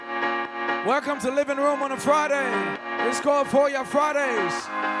Welcome to Living Room on a Friday. It's called Euphoria Fridays.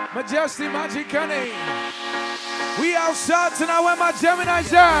 Djmagickenny. We outside tonight where my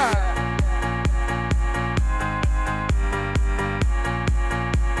Gemini's at.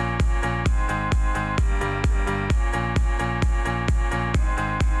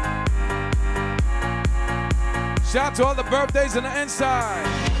 Shout out to all the birthdays on the inside.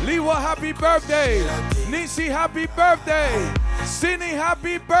 Liwa, happy birthday. Nisi, happy birthday. Sydney,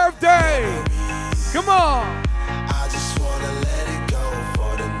 happy birthday. Come on. I just wanna let it go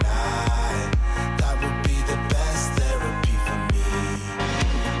for the night. That would be the best therapy for me.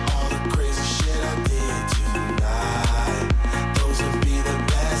 All the crazy shit I did tonight, those would be the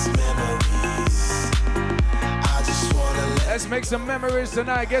best memories. I just wanna let's make some memories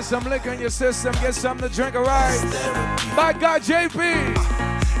tonight. Get some liquor in your system. Get something to drink, all right? By God, JP.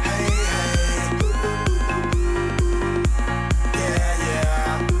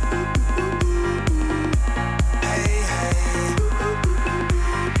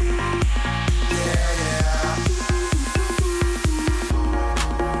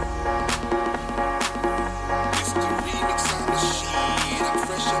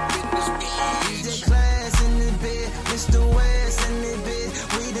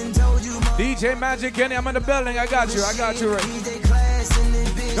 Djmagickenny, I'm in the building. I got you. Right.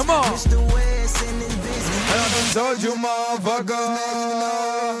 Come on. I told you, motherfucker.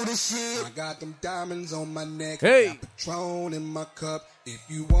 I got them diamonds on my neck. Hey. Got Patron in my cup. If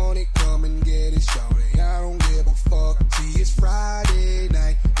you want it, come and get it, shorty. I don't give a fuck. See, it's Friday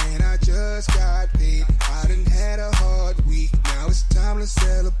night and I just got paid. I done had a hard week. Now it's time to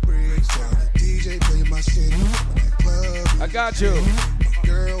celebrate. So the DJ play my shit in that club. I got you.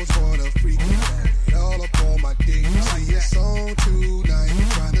 Girls wanna freak me it all up on my dick. See, it's on tonight.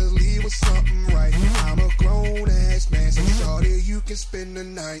 Trying to leave with something right. I'm a grown ass man, so shorty, you can spend the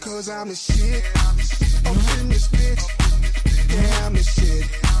night. Cause I'm the shit. Up in this bitch. Yeah, I'm the shit.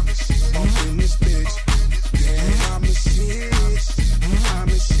 Up in this bitch. Yeah, I'm the shit. I'm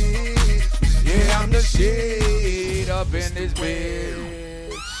the shit. Yeah, I'm the shit up in this bitch.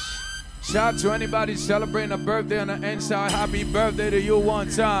 Shout out to anybody celebrating a birthday on the inside. Happy birthday to you one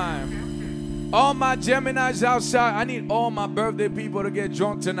time. All my Geminis outside, I need all my birthday people to get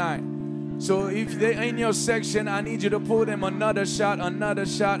drunk tonight. So if they're in your section, I need you to pull them another shot, another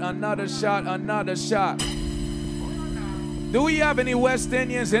shot, another shot, another shot. Do we have any West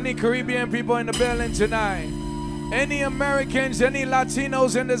Indians, any Caribbean people in the building tonight? Any Americans, any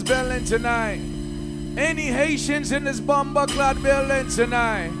Latinos in this building tonight? Any Haitians in this bomba clad building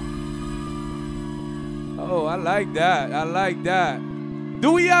tonight? Oh, I like that. I like that.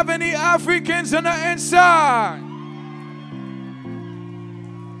 Do we have any Africans on the inside?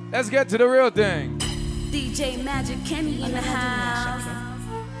 Let's get to the real thing. Djmagickenny in the house.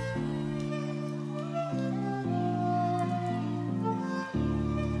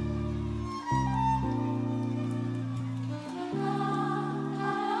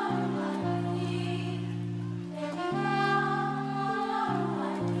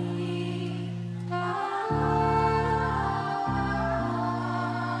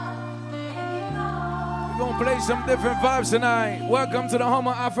 Play some different vibes tonight. Welcome to the home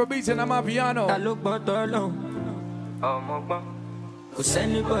of Afrobeats and I'm a piano. I look but alone. Cause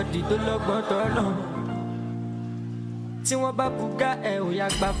anybody to look but alone. Tí wọ́n bá buga ẹ ò yá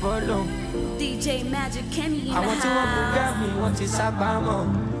gbà fọ́lọ́. Djmagickenny in the àwọn tí wọ́n buga mi wọ́n ti sábàámọ̀.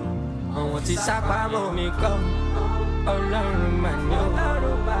 Àwọn ti sábàámọ̀ mi kọ́. Ọlọ́run mà ní o.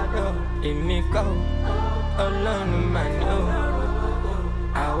 Èmi kọ́. Ọlọ́run mà ní o.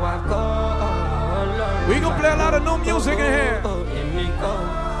 Àwa kọ́. We gonna play a lot of new music in here.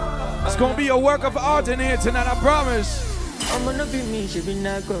 It's gonna be a work of art in here tonight, I promise. I'm gonna be me, she be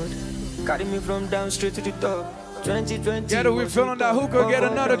not good. Carry me from down straight to the top. 2020. Get a refill on that hookah, get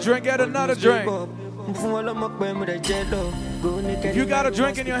another drink, get another drink. If you got a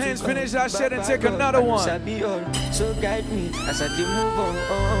drink in your hands, finish that shit and take another one. So guide me as I move on.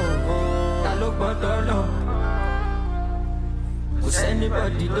 I look but alone. Cause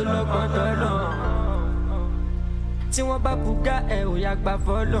anybody don't look but alone. Tí wọ́n bá buga ẹ ò yá gbà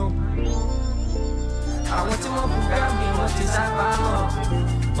fọ́lọ́. Àwọn tí wọ́n buga mi wọ́n ti sábà mọ̀.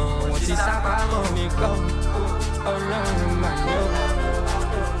 Wọ́n ti sábà mọ̀ mi kọ́. Ọlọ́run mà ní o.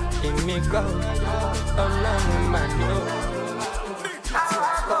 Èmi kọ́. Ọlọ́run mà ní o.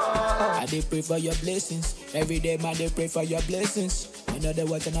 I dey pray for your blessings. Every day, man, they pray for your blessings. Another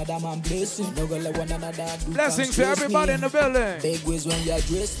watch another man blessing. No go let one another do. Blessings to everybody in the building. Big ways when you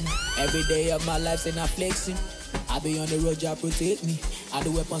address me. Every day of my life, and I'm flexing. I be on the road, you protect me. And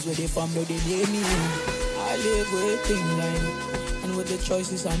the weapons where they from, no, they near me. I live waiting line. And with the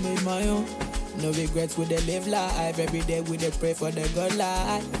choices I made my own. No regrets with the live life. Every day we dey pray for the good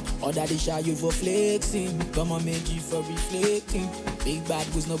life. All that is shy you for flexing. Come on, make you for reflecting. Big bad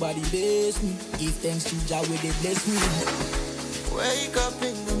was nobody bless me. Give thanks to Jah where they bless me. Wake up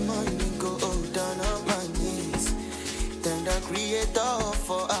in the morning, go down on my knees. Thank the Creator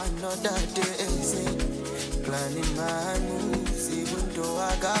for another day. Planning my moves, even though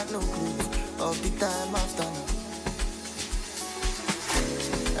I got no clue of the time after now.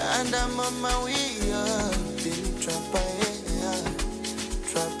 And I'm on my way up, been trapped by it,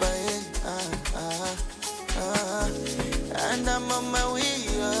 and I'm on my way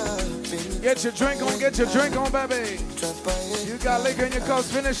up. Get your drink on, baby. You got liquor in your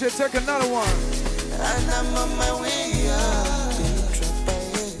cups, finish it, take another one. And I'm on my way up,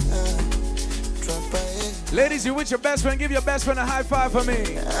 Ladies, you with your best friend, give your best friend a high five for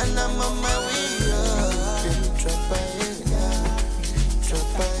me. And I'm on my way up,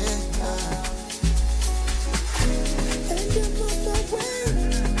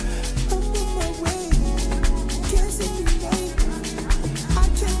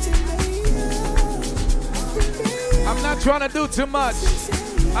 I'm not trying to do too much.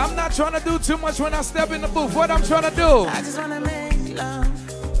 I'm not trying to do too much when I step in the booth. What I'm trying to do? I just wanna make love.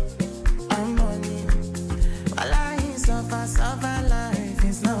 I'm money. While I suffer life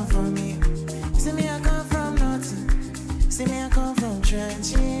is not for me. See me, I come from nothing. See me, I come from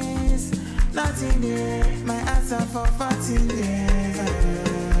trenches. Nothing there. My ass are for 14 days.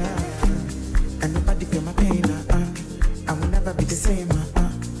 And nobody feel my pain. I will never be the same.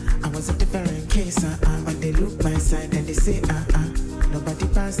 I was a different case. When they look my side and they say, nobody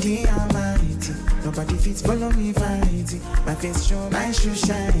pass the almighty. Nobody fits follow me fighting. My face show, my shoe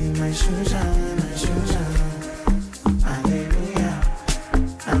shine, my shoe shine, my shoe shine. Hallelujah,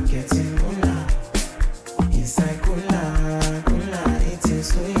 I'm getting moolah. Inside cooler, eating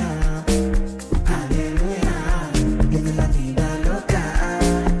soya. Hallelujah, living la vida loca.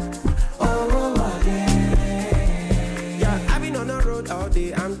 Oh, yeah. I've been on the road all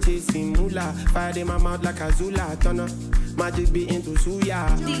day, I'm chasing moolah. Fire in my mouth like a Zula, turn up. Magic be into suya.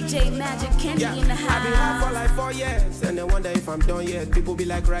 Djmagickenny in the house. I've been hard for like 4 years, and they wonder if I'm done yet. People be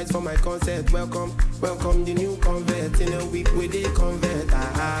like, rise for my concert. Welcome the new convert. In a week with the convert.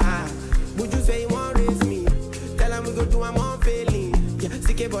 Would you say you won't raise me? Tell them we go do I'm on failing. Yeah,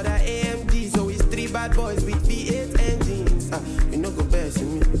 CK but AMG, so it's 3 bad boys with V8 engines. You know go best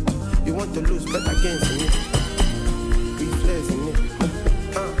in me. You want to lose, bet against me. We flex in it.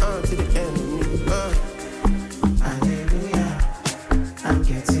 To the end of me.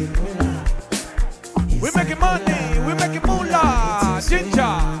 We're making money, we're making moolah,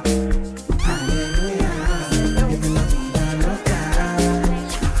 ginger.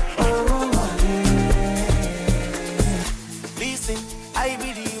 Listen, I be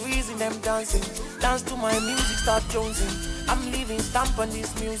the reason them dancing. Dance to my music, start jonesing. I'm leaving stamp on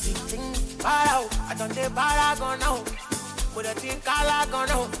this music. Thing far out, I don't take paragon now. But I think I go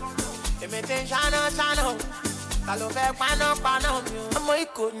now. They make channel. I'm a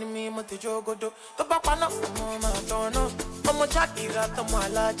eco me, Motijogo. The Papano, I'm a Jackie, I'm a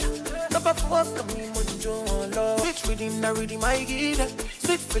large. The Papa me, Mojo. Switch reading, the reading I give them.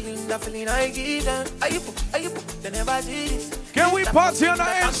 Sweet feeling, the feeling I give them. Are you, they never did this. Can we party on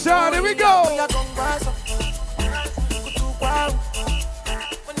the inside? Here we go.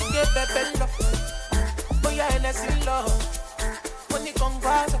 When you get that bell up, when you're in a silver, when you come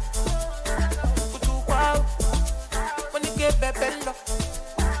back, when you get that bell up,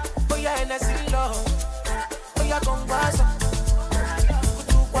 when you're in a silver, when you come back,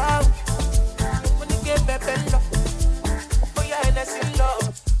 when you get that bell up, when you're in a silver.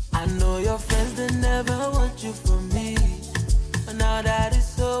 I know your friends, they never want you for me, but now that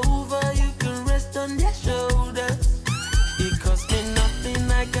it's over, you can rest on their shoulders. It costs me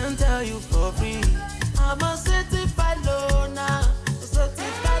nothing, I can tell you for free. I'm a certified loner, so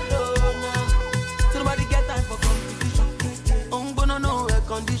nobody get time for competition. No air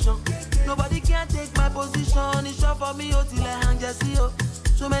condition. Nobody can take my position. It's short for me, till I hang just see you.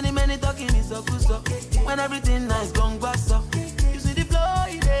 So many talking is so good, so when everything nice, gone back, so you see the flow,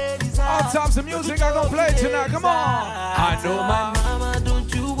 it is all types of music I gonna play tonight. Come on. I know my mama,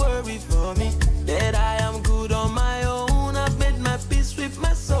 don't you worry for me that I am good on my own. I've made my peace with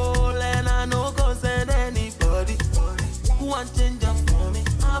my soul, and I no concern anybody who want change up for me.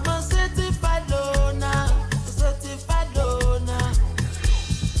 I'm a certified loner,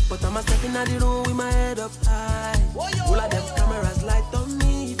 but I'm a stepping out the room with my head up high. All of them cameras light on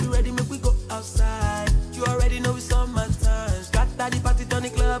me. If you ready, make we go outside. You already know it's on my time. Scatter the party, turn the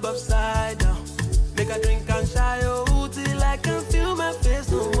club upside down. Make a drink and shy, oh, till I can feel my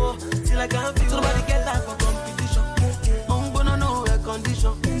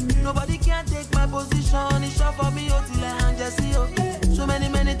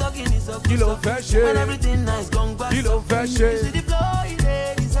ló fẹ́ ṣe? When everything nice, gone back. Kí ló fẹ́ ṣe? You see the flow,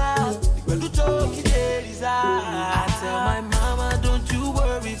 it is out. When you talk, it is out. I tell my mama, don't you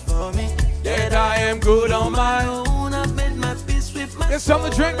worry for me. That I am good on my own. I've made my peace with my Get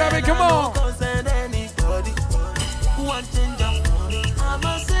something to drink, baby, come on. Anybody who want change up for me. I'm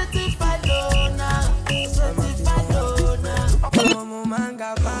a certified loner. Certified loner. Mama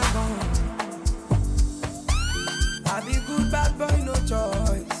manga bag on. I be good bad boy, no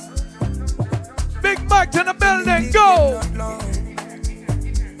choice. Big Mike in the building, go!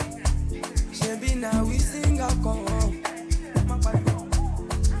 Shabby now we sing a call.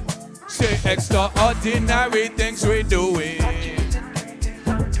 Say extraordinary things we doing.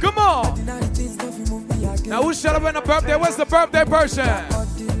 Come on! Now who's celebrating a birthday? What's the birthday person?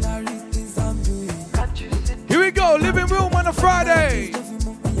 Here we go, living room on a Friday.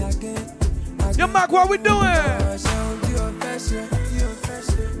 Yo, Mark, what we doing?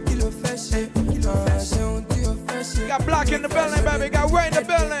 Got Black in the building, baby. Got Ray in the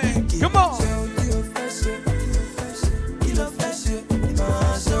building. Come on.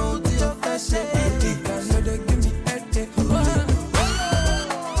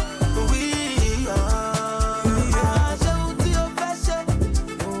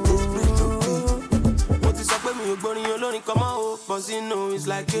 It's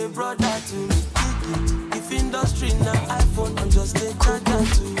like a brother to me. If industry now iPhone, I'm just a charger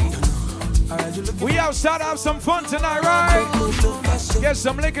to me. We outside have some fun tonight, right? Get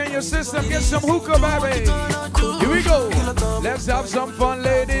some liquor in your system, get some hookah, baby. Here we go. Let's have some fun,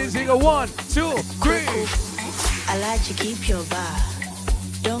 ladies. Here go 1, 2, 3. I like to keep your bar.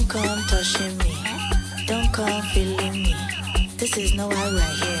 Don't come touching me. Don't come feeling me. This is no why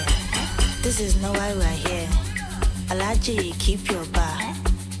we're here. This is no why we're here. I like to keep your bar.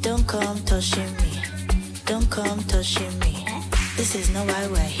 Don't come touching me. Don't come touching me. This is not why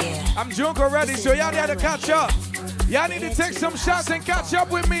we're here. I'm drunk already, so y'all need to catch up. Y'all need to take some shots and catch up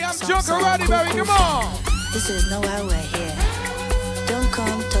with me. I'm drunk already, baby. Come on. This is not why we're here. Don't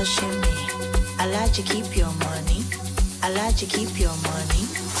come touching me. I like to keep your money. I like to keep your money.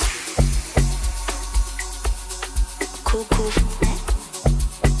 Cuckoo.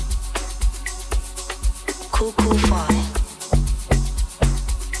 Cuckoo boy.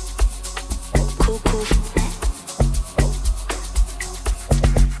 Cuckoo.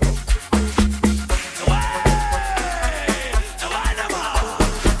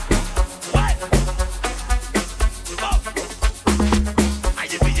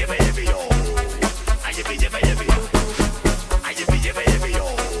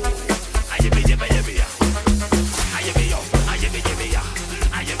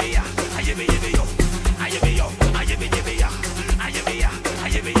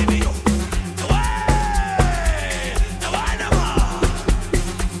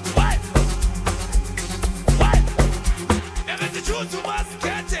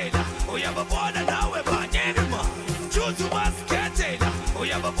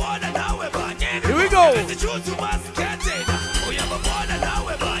 Here we go.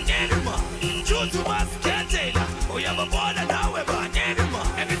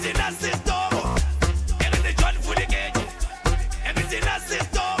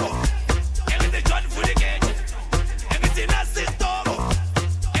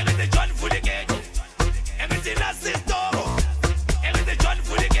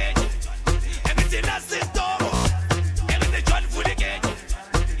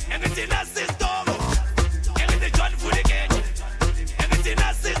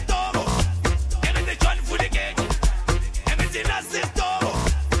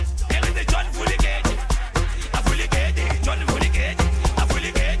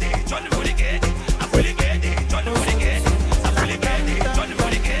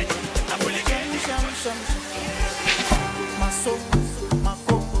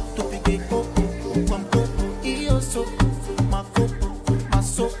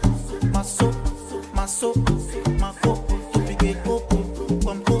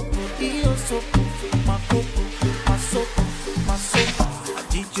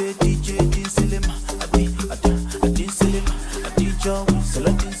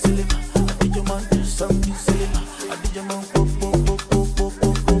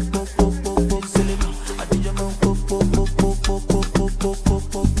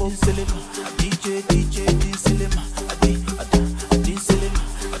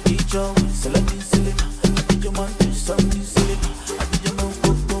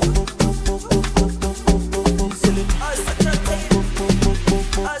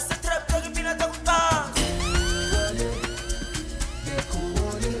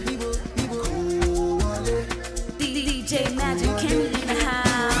 Djmagickenny in the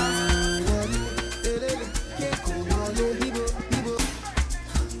house.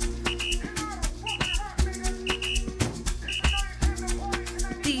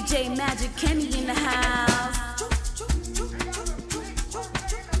 Djmagickenny in the house.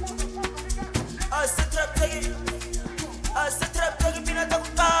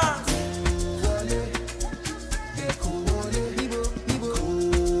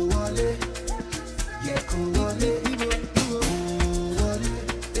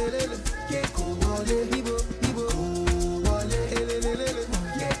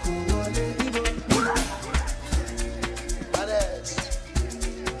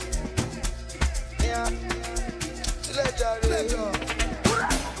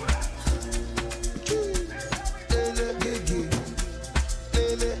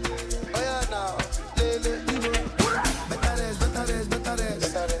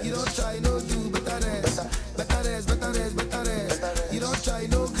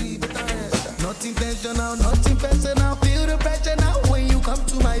 Nothing personal, feel the pressure now when you come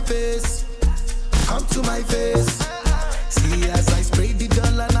to my face. Come to my face. See as I spray the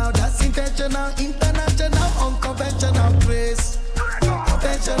dollar now, that's intentional, international, unconventional grace.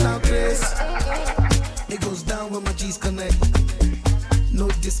 Conventional grace. It goes down when my G's connect. No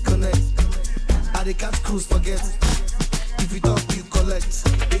disconnect. I the catch cruise forget. If you talk, you collect.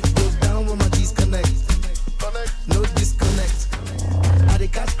 It goes down when my G's connect. No disconnect. I the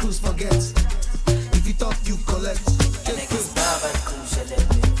catch cruise forget. If you talk, you collect.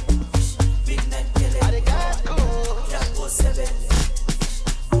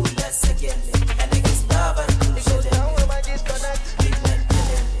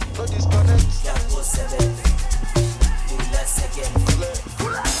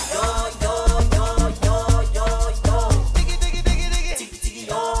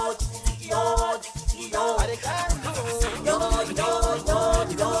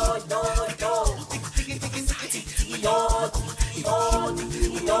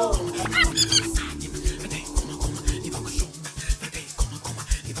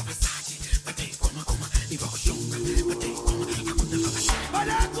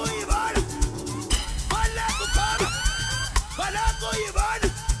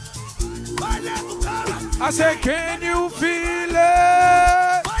 I said, can you feel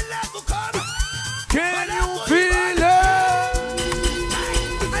it? Can you feel it?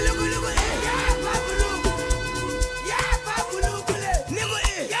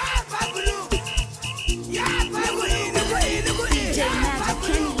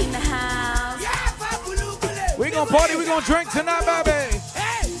 Djmagickenny in the house. We gon' party, we gon' drink tonight, baby.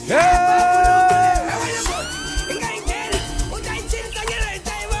 Hey!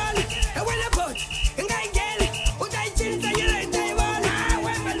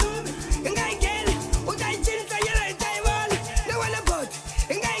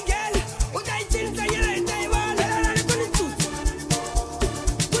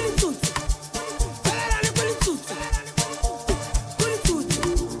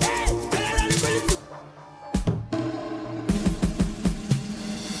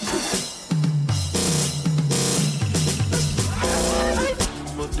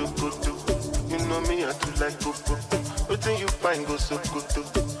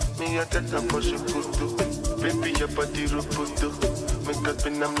 Baby, your body roboto. Make up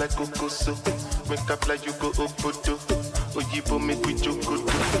and I'm like Kokoso. Make up like you go Obodo. Oyibo make we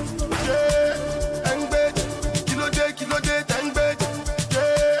jokoto. Yeah, and bed. Kilo day, and bed.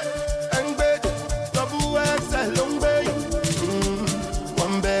 Yeah, and bed. Double XL long bay.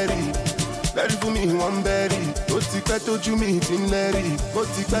 One berry. Berry for me, one berry. Oti peto ju me tin Larry.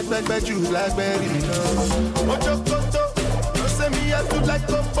 Oti pet you blackberry. Ojokoto. You say me have to like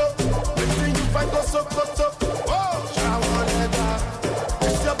Coco. Find go so. Oh,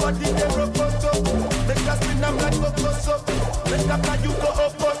 it's your body they roboto. Make us spin them like Cocoso. Make up like you go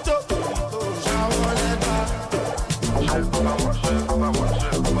Opoto.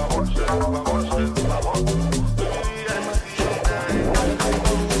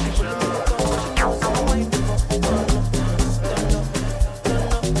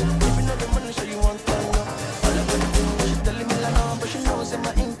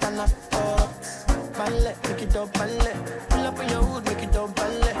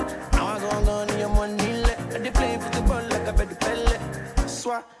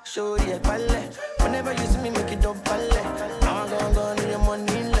 Show you a ballet. Whenever you see me, make it up ballet. Now I'm gonna need your money.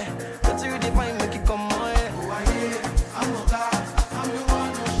 That's you define, make it come on. I'm a guy. I'm the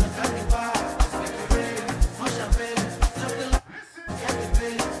one who should have the bar. Make it rain, more champagne. Just the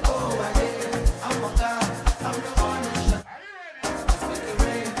everything. Oh, I'm a guy. I'm the one who should make it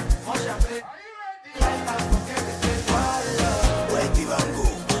rain, more champagne. Life, I forget everything. Wait, Divango.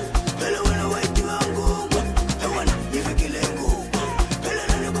 Hello, wait, Divango. I want you to kill it.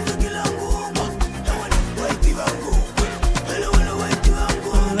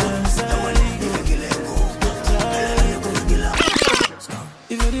 Hello,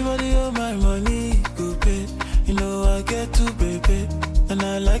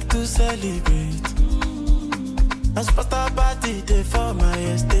 like to celebrate. I spot a party day for my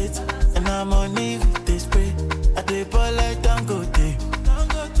estate, and I'm on it with this spray. I dey ball like Dangote.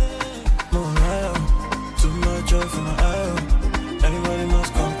 More too much off in my eye. Everybody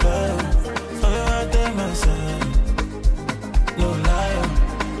must compare. I dey my side. No lie,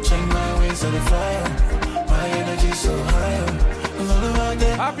 check my ways of the fire. My energy so high.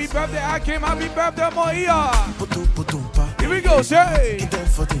 Happy birthday, Hakim. Happy birthday, Moia. Here we go, say.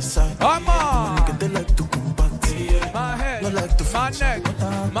 I'm on. My head, my neck,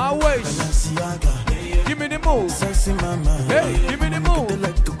 my waist. Give me the move. Hey, give me the move.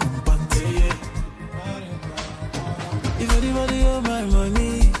 If anybody owe my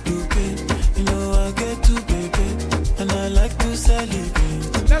money, you pay. You know I get to pay. And I like to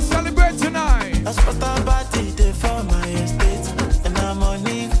celebrate. Let's celebrate tonight. I spot a party day for my estate, and I'm on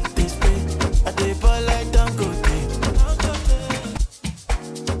it with this pay. I dey ball like Dangote.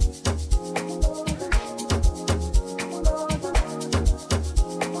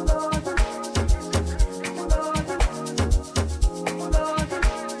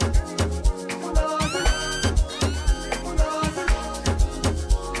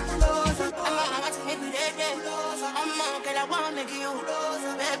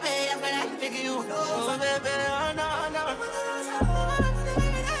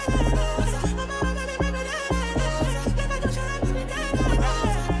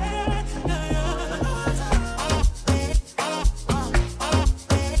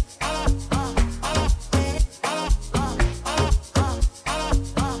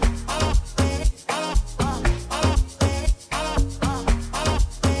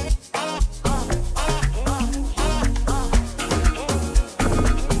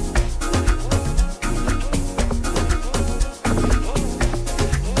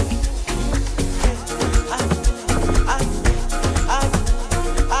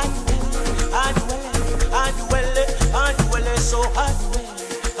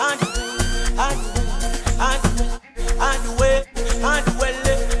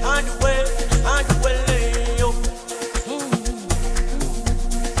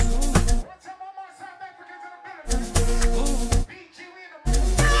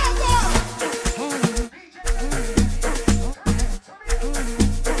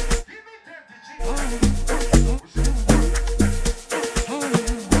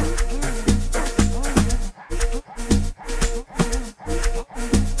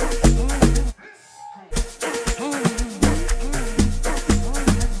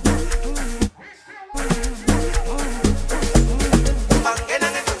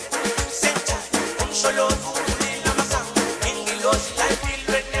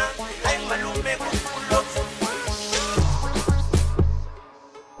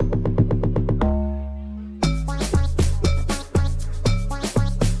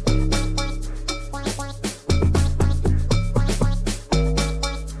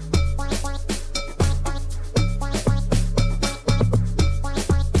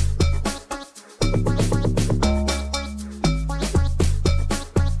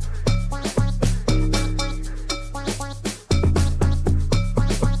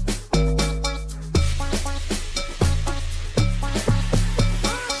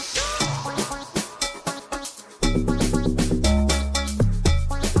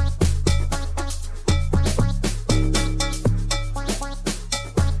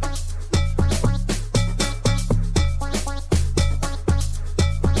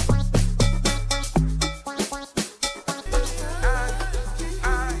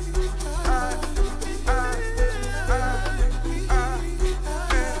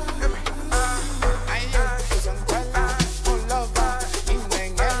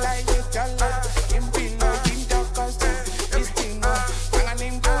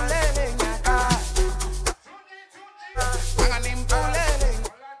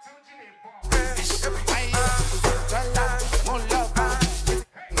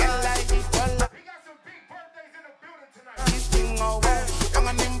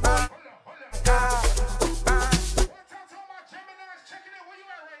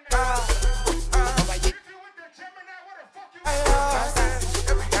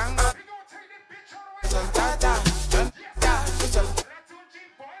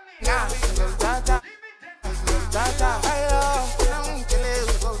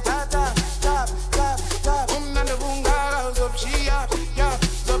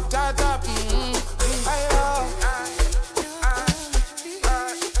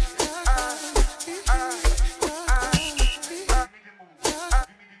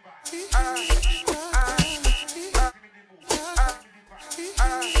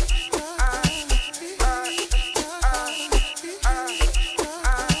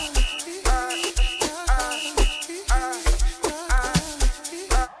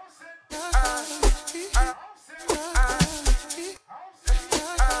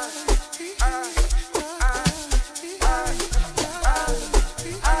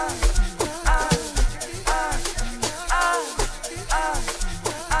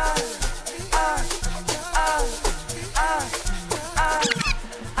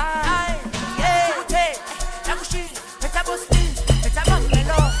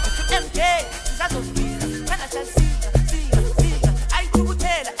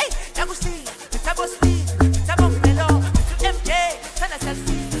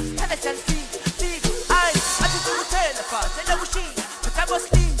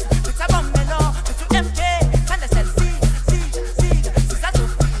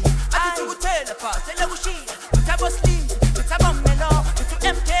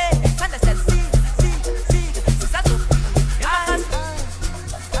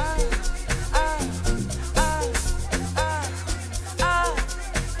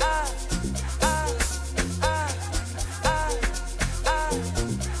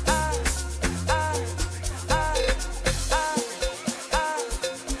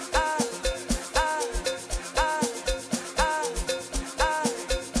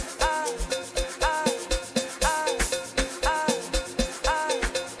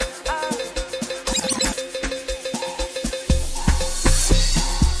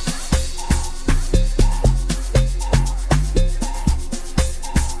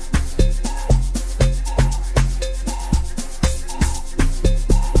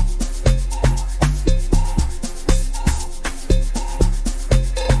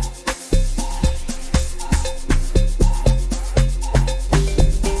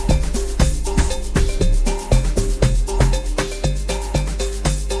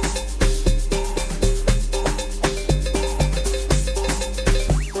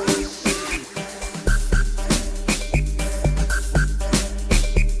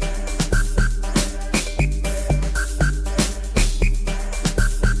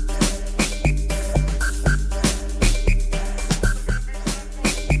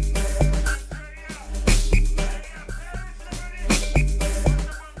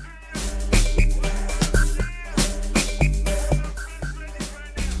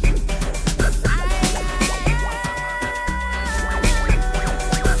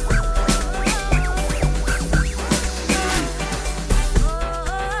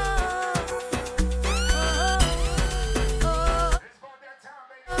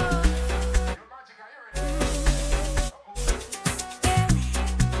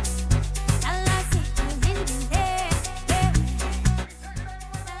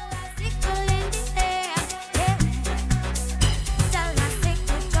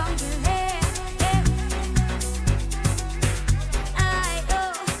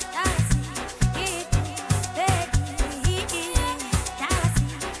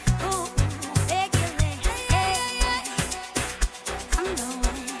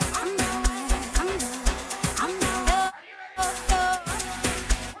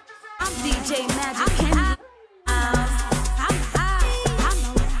 Djmagickenny.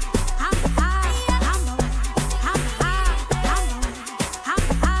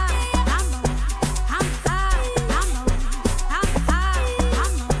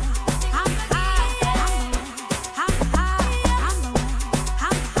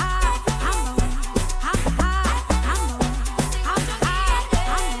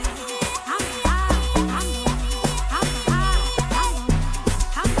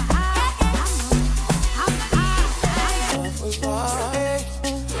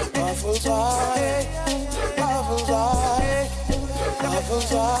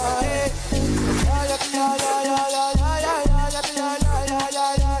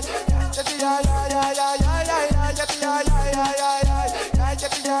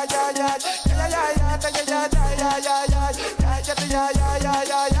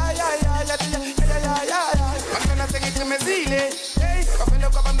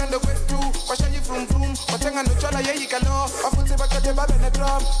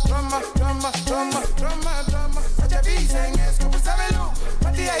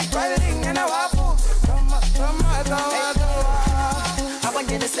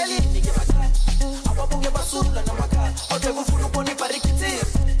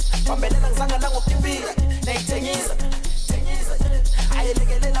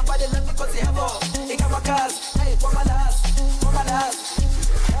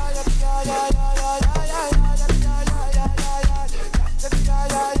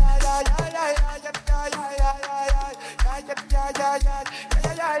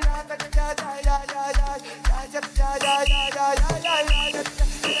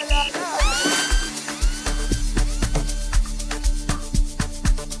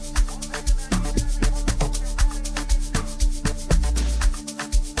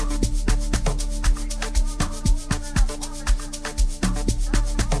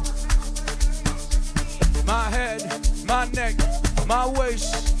 My head, my neck, my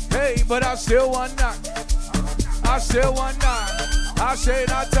waist, hey, but I still want knock. I still want knock. I say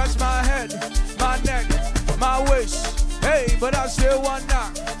not touch my head, my neck, my waist, hey, but I still want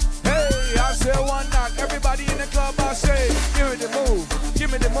knock. Hey, I still want knock. Everybody in the club, I say, give me the move,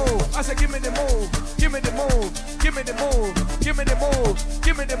 give me the move. I say, give me the move, give me the move, give me the move, give me the move,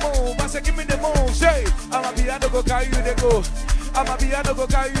 give me the move. I say, give me the move. Say, I'm a piano go, carry you the go. I'ma be a no go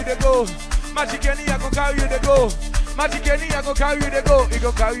carry you the go. Djmagickenny, I go carry you the go. Djmagickenny, I go carry you the go. He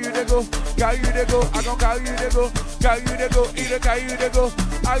go carry you the go. Carry you the go. I go carry you the go. Carry you the go. He go carry you the go.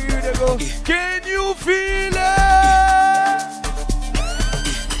 Carry you the go. Can you feel it?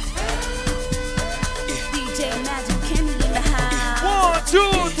 Djmagickenny in the house. 1,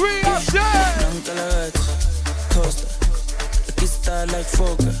 2, 3, I say. Coaster, the star like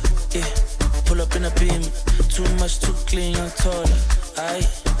Fokker. Yeah, pull up in a beam. Too much, too clean, young taller. Aye,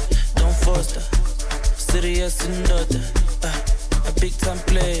 don't foster. Serious and daughter. A big time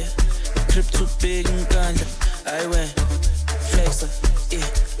player. Crib too big and ganja. I went flexer. Yeah,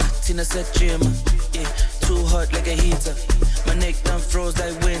 Tina said Jimmer. Yeah, too hot like a heater. My neck done froze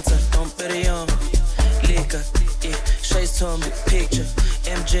like winter. Don't bet it on liquor. Yeah, Shay's told me picture.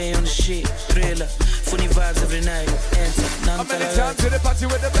 MJ on the sheet, thriller. Funny vibes every night. Enter. How many times to the party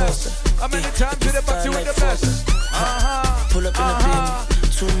with the best? How many times to the party with the best? Pull up in a beam.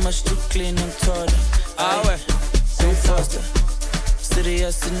 Too much, too clean and taller. So faster.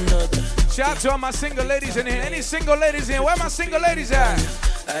 Serious and daughter. Shout out to all my single ladies in here. Any single ladies in here? Where my single ladies at?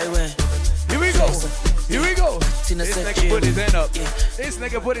 Here we go. Here we go. This nigga put his hand up. This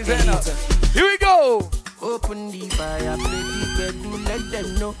nigga put his hand up. Here we go. Open the fire, play the bedroom, let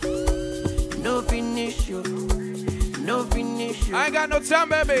them know. No finish you, no finish you. I ain't got no time,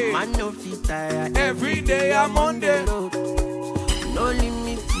 baby. Man, no fit tire. Every day I'm on the road. No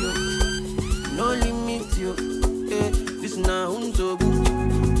limit you, no limit you. This now so good.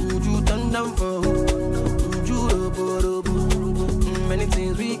 Would you turn down for who? Would you robo? Many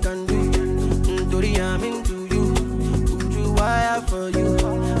things we can do. Tori, I'm into you. Would you wire for you?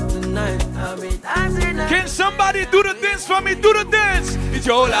 Tonight I'll be dancing. Can somebody do the dance for me? Do the dance. It's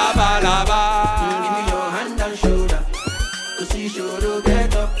your lava lava. Give me your hand and shoulder. To see shoulder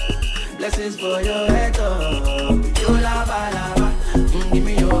get up. Blessings for your head up. Your lava lava. Give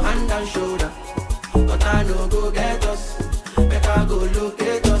me your hand and shoulder. But I know go get us. Better go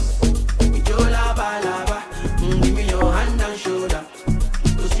locate us. Your lava lava. Give me your hand and shoulder.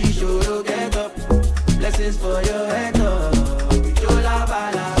 To see shoulder get up. Blessings for your head up. Your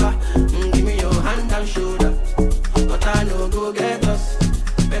lava lava. Give me your hand and shoulder. But I know go get us.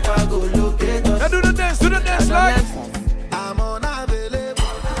 Better go locate us. Now do the dance like. I'm unavailable.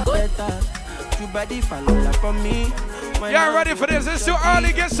 Better. You body follow from me. Y'all ready for this? It's too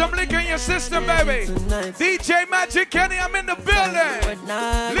early. Get some liquor in your system, baby. Djmagickenny, I'm in the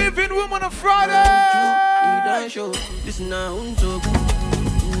building. Living room on a Friday. This now so good.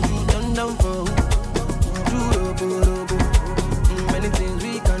 You done down for many things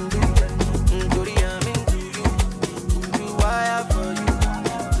we can do. Tori, I'm into you. You wire for you.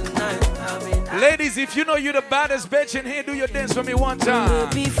 Tonight ladies, if you know you're the baddest bitch in here, do your dance for me one time.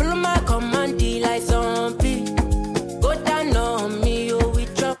 Baby, follow my command, like zombie. Go down on me, oh, we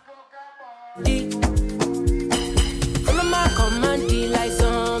drop. Follow my command, like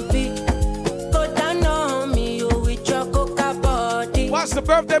zombie. Go down on me, oh, we drop coca body. What's the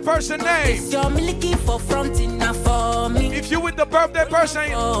birthday person name? It's your milky for fronting now for me. If you with the birthday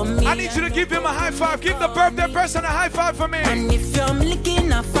person, I need you to give him a high five. Give the birthday person a high five for me. And if you're milky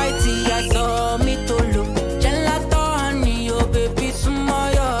na fighty, I saw me to look. Gelato honey, oh baby,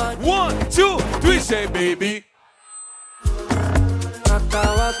 small yard. 1, 2, 3, say baby. Waka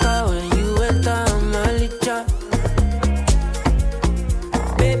waka when you enter Malicha.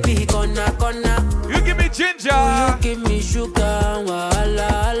 Baby, gonna. You give me ginger. You give me sugar,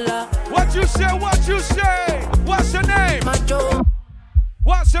 wala. What you say? What you say? What's your name? Majo.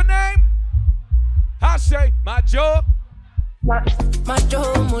 What's your name? I say Majo.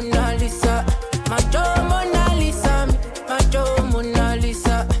 Majo Mona Lisa. Majo Mona Lisa. Majo Mona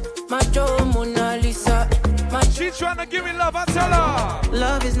Lisa. Majo Mona Lisa. She's trying to give me love, I tell her.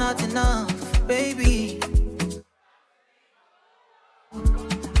 Love is not enough, baby.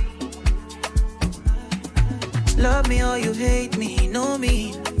 Love me or you hate me, know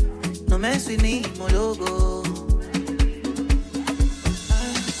me. No mess with me, my logo.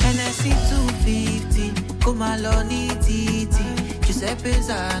 NSC 250, come along, TT. Giuseppe's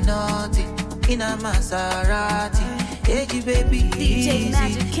a naughty, in a Maserati. Hey, baby,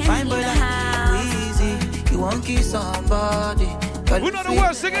 Djmagickenny fine in boy the like house. you, easy. You won't kiss somebody. We know the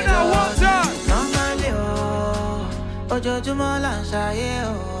words, sing it now, one time.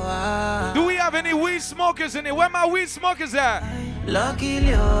 Do we have any weed smokers in here? Where my weed smokers at?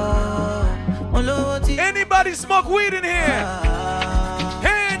 Anybody smoke weed in here?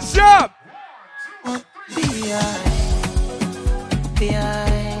 Hands up!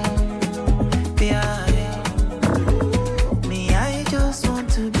 Me, I just want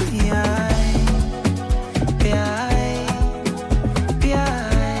to be high.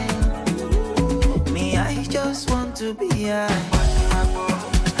 to be high.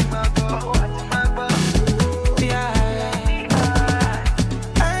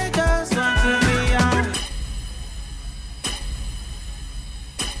 I just want to be high.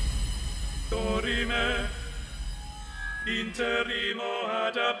 Dorime, interimo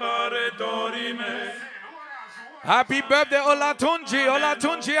ad appare dorime. Happy birthday, Olatunji.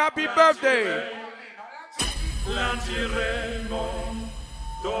 Olatunji, happy birthday. Lanciremo,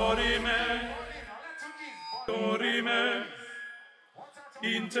 dorime, dorime,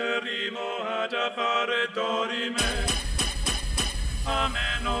 interimo ad appare dorime.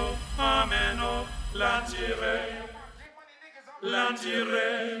 Ameno, ameno, lanciremo.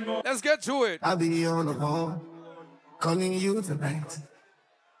 Let's get to it. I'll be on the phone, calling you tonight.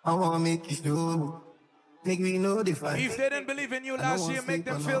 I wanna make you sure. Make me know the fight. If they didn't believe in you last year, make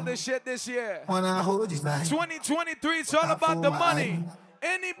them feel this shit this year. Wanna hold you tight. 2023, it's all about the money.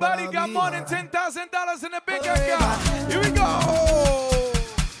 Anybody got more than $10,000 in a big account? Here we go.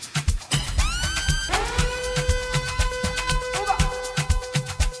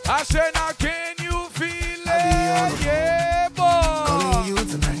 I said, now can you feel it? Yeah, boy. Calling you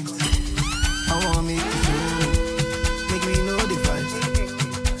tonight. I wanna make you sure. Make me know the fight.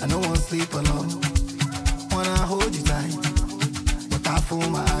 I don't wanna sleep alone. Wanna hold you tight, but I fool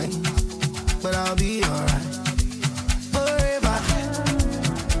my eyes. But I'll be alright. Forever.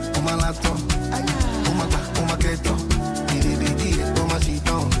 Oh my laptop. Oh my keto. Oh my sheet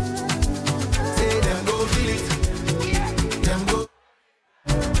on. Say them go feel it. Them go.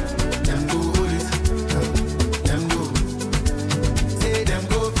 Them go hold it. Them go. Say them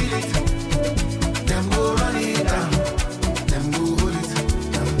go feel it. Them go run it down. Them go hold it.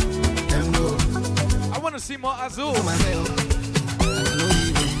 Them go. I want to see more Azul.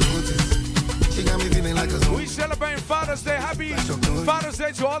 We celebrating Father's Day. Happy Father's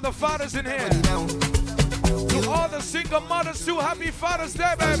Day to all the fathers in here. To all the single mothers too. Happy Father's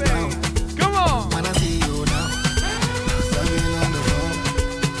Day, baby. Come on. When I see you now, serving on the phone,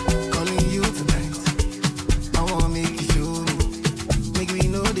 calling you tonight. I wanna make you sure, make me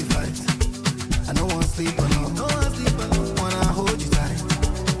know the fight. I don't wanna sleep alone. Wanna hold you tight.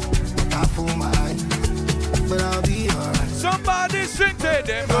 I fool my eyes, but I'll be alright. Somebody sing to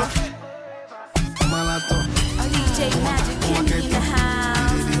them. My laptop. Djmagickenny in the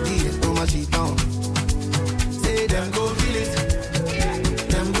house. Oh my sheet on. Say them go feel it.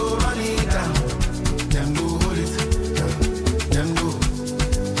 Them go run it down. Them go hold it. Them go.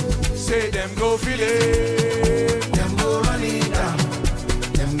 Say them go feel it. Them go run it down.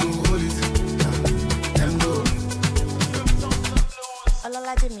 Them go hold it. Them go.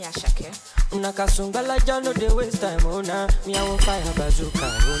 Olala Jimmy Ashake. Unakasunga jano de waste time, ona. Me I won't fire bazooka,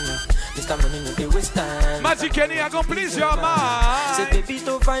 ona. Mr. Money no de waste time. Djmagickenny, I gon' please your mind. Say baby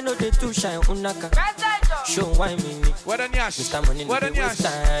to find out the two shine, unaka. Show why me. What a nyash. Mr. Money no What a de waste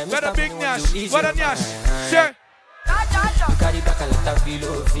nyash. time. What a Mr. big Money want to nyash. ease What a your nyash. mind. Share. You carry back a lot of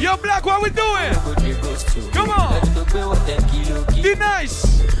filo. Yo, Black, what we doing? Come on. Be nice.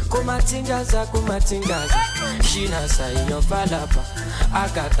 Kumatingaza. Shina sa iyan falapa.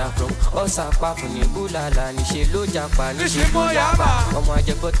 Agata from Osapa from Ibulala. Nishe lojapa. Nishe moyaba. Omo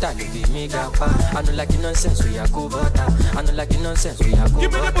ajebota libi mi gapa. I don't like the nonsense we are go butter. I don't like the nonsense we are go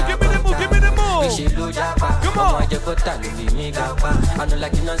butter. Give me the move. Nishe lojapa. Come on. Omo ajebota libi mi gapa. I don't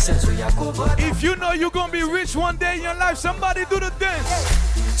like the nonsense we are go butter. If you know you're gonna be rich one day in your life, somebody do the dance.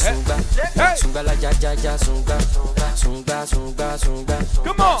 Sunga, Hey. sunga la ja ja ja sunga, sunga sunga sunga.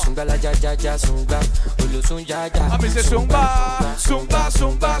 Come on. Sunga la ja ja ja sunga, ulu sunga ja. I mean say zumba. I mean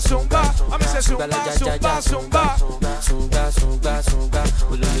say zumba. Sunga,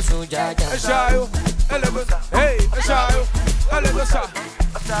 ulu sunga ja. Eshayo, hey, Eshayo,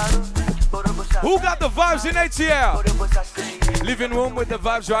 who got the vibes in ATL? Living room with the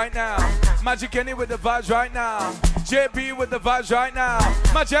vibes right now. Djmagickenny with the vibes right now. JB with the vibes right now.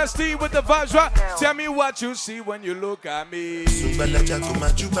 Majesty with the vibes right. Tell me what you see when you look at me. My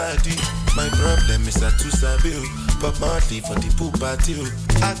problem is that to sabi Pop Marley for the pool party.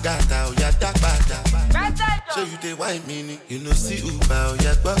 I got out, ya dark bada. Show you the wine meaning. You know see Uba,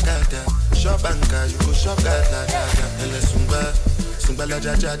 ya bakada. Shop anka, you go shop gada. Ele Sumba la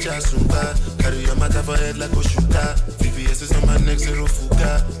ja ja ja sumba. Carry your matter for head like Oshuka. VVS is on my neck, zero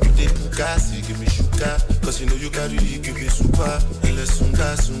fuga. You dey puka, so you give me shuka. Cause you know you carry, you give me super. Ele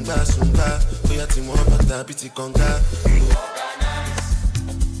Sumba. Oya timo bata, biti konga.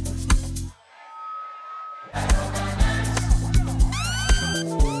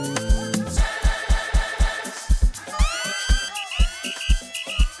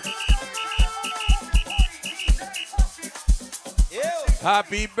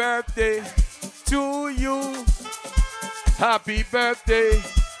 Happy birthday to you. Happy birthday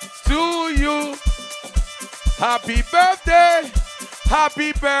to you. Happy birthday.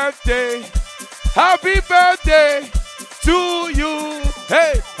 Happy birthday. Happy birthday to you.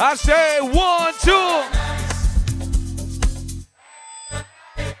 Hey, I say 1, 2.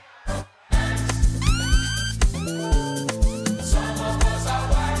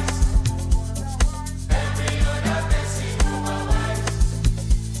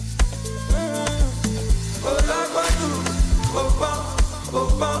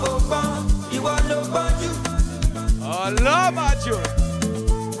 I love you.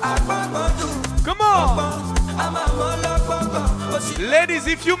 Come on. Ladies,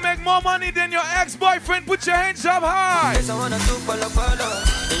 if you make more money than your ex-boyfriend, put your hands up high.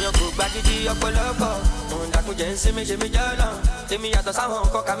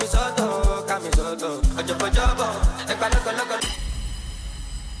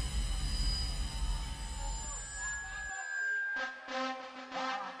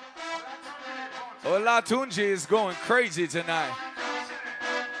 Olatunji is going crazy tonight.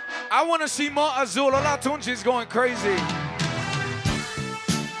 I want to see more Azul. Olatunji is going crazy.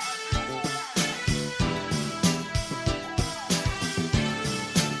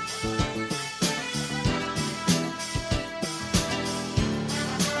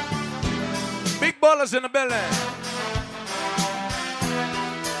 Big ballers in the building.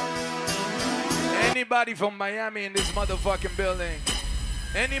 Anybody from Miami in this motherfucking building?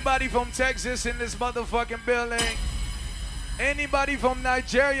 Anybody from Texas in this motherfucking building? Anybody from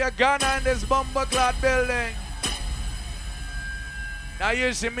Nigeria, Ghana in this bomber-clad building? Now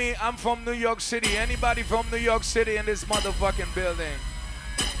you see me, I'm from New York City. Anybody from New York City in this motherfucking building?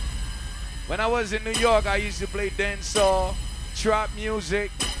 When I was in New York, I used to play dancehall, trap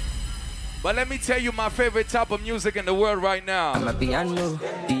music. But let me tell you my favorite type of music in the world right now. I'm a piano.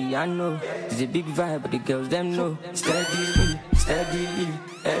 It's a big vibe, but the girls them know. Steadily,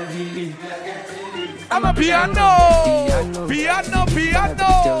 heavily. I'm a piano.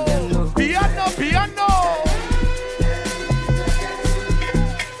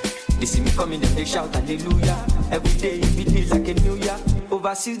 They see me coming, then they shout hallelujah. Every day it feels like a new year.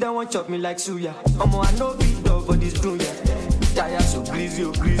 Overseas, they want chop me like suya. I know big dog for this blue year. Tire so greasy,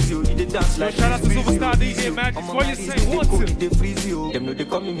 you dey dance like shout out to Superstar Djmagickenny. What you say? What to? They freeze you. Them know they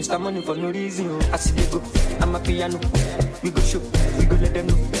call me Mr. Money for no reason. I see they go, I'm a piano. We go show, we go let them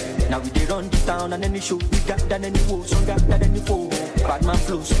know. Now we dey run the town and any show. We got than any woe, stronger than any foe. Bad man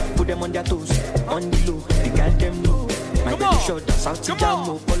flows, put them on their toes. On the low, the girl them know. My baby shot, South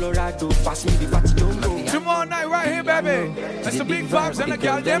Jamo, Colorado, pass me the fatty jumbo. Tomorrow night right here, baby. That's the big vibes and the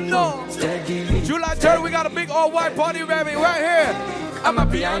girl them know. July 3rd, we got a big all-white party, baby, right here. I'm a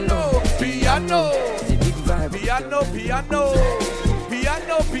piano.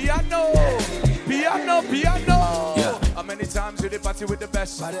 Yeah. How many times you the party with the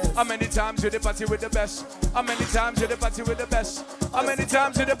best? How many times you the party with the best? How many times you the party with the best? How many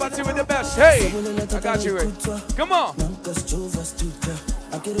times you the party with the best? Hey, I got you, Rick. Come on.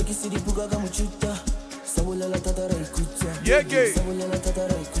 Yeah, gay.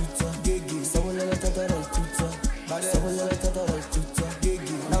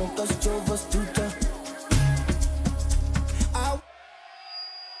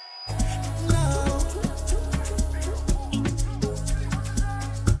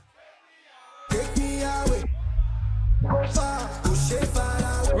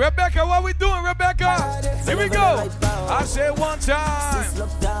 Rebecca, what we doing, Rebecca? Here we go. I say one time.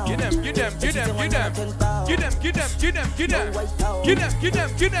 Get them.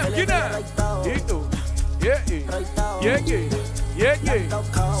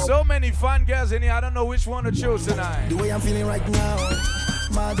 Yeah. So many fun girls in here. I don't know which one to choose tonight. The way I'm feeling right now,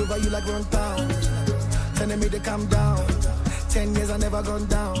 mad over you like run town. Telling me to calm down. 10 years I never gone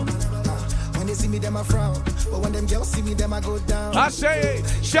down. When they see me, them I frown. But when them girls see me, them I go down. I say,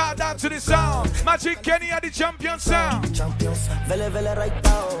 shout out to the sound. Djmagickenny are the champion sound. Champion sound. Vele vele right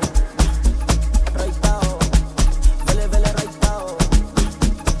now. Right now. Vele vele right now.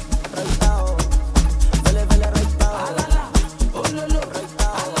 Right now. Vele vele right now. Alala. Oh no no. Right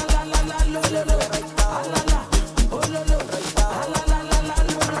now. Alala. Vele vele right now. Alala. Oh no no. Right now. Alala. Alala.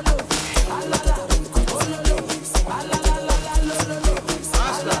 Oh no no. Alala.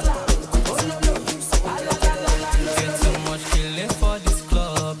 For this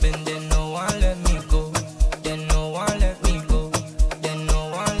club and then no one let me go. Then no one let me go. Then no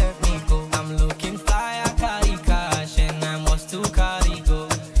one let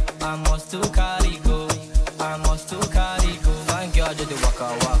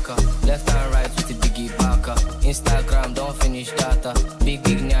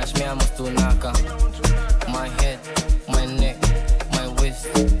Big Nash, me I must do naka. My head, my neck, my waist.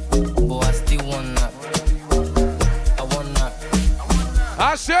 But I still want that. I want that.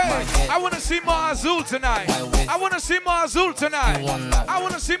 I say, I want to see more Azul tonight. I want to see more Azul tonight. I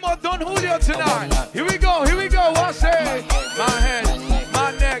want to see more Don Julio tonight. Here we go, here we go. I say, my head,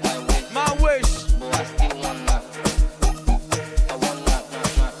 my neck, my waist.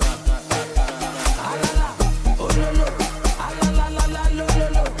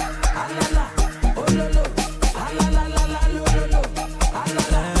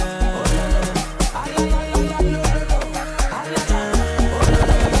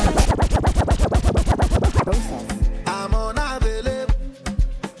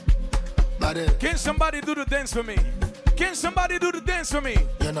 Can somebody do the dance for me? Can somebody do the dance for me?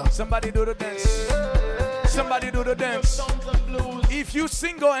 You know. Somebody do the dance. Somebody do the dance. If you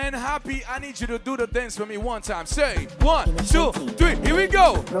single and happy, I need you to do the dance for me one time. Say 1, 2, 3. Here we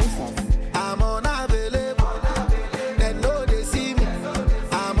go. I'm unavailable. They know they see me.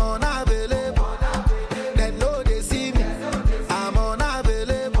 I'm unavailable. They know they see me. I'm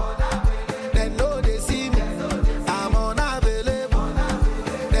unavailable. They know they see me. I'm unavailable.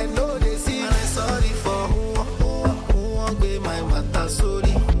 They know they see me. And I'm sorry for who won't be my matter.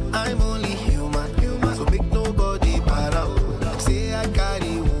 Sorry, I'm only human. So make nobody para. Say I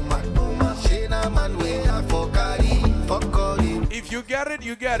carry woman. She na man way I for carry. Fuck all it. If you get it,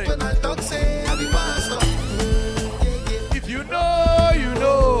 you get it. When I talk, say I be pastor. If you know, you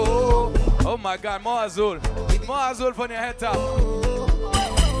know. Oh my God, more Azul. More Azul from your head top.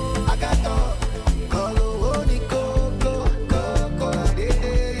 I got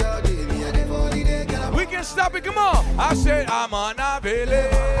We can stop it, come on. I said I'm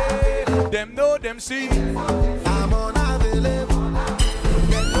unavailable. Them know, them see. I'm unavailable.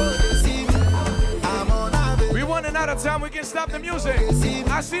 Them know they see me. I'm unavailable. We running out of time, we can stop the music.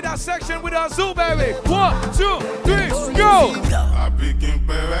 I see that section with Azul, baby. 1, 2, 3, go. I begin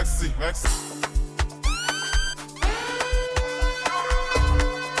Rexy.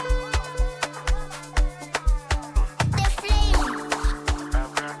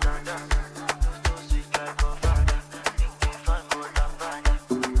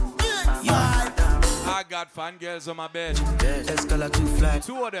 I got fine girls on my bed. Escalade too flat.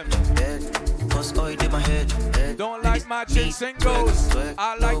 2 of them. Cause oil in my head. Don't like my chicks and goes.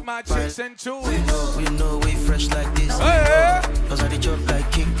 I like my chicks and twos. We know we fresh like this. Hey. Cause I did jump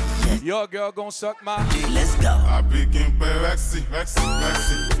like king. Your girl gon' suck my. Let's go. I begin Rexy.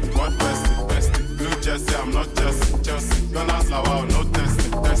 What bestie? Blue Jersey, I'm not Chelsea. Gonna flower, no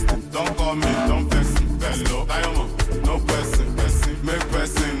testing. Don't call me, don't vex me. Hello, Diamond, no pressing. Make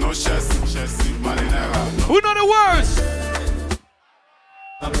pressing, no chassis. Marinera, no. Who know the words?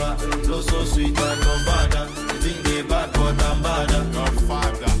 Flow so sweet and no bother. You think they bad, but I'm badder.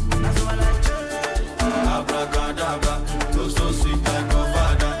 Godfather. Abracadabra. Flow so sweet and no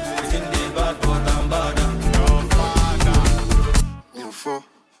bother. You think they bad, but I'm badder. Godfather. Info,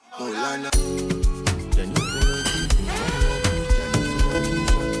 Molana.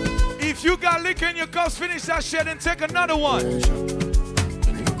 If you got liquor in your cups, finish that shit and take another one.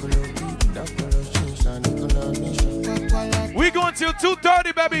 We going till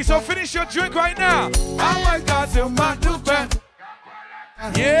 2:30, baby, so finish your drink right now. Oh my God, till my new band.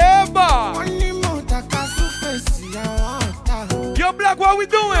 Yeah, boy. Yo, Black, what we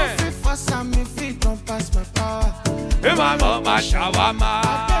doing? Hey, my mama, shawarma.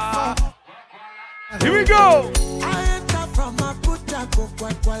 Here we go.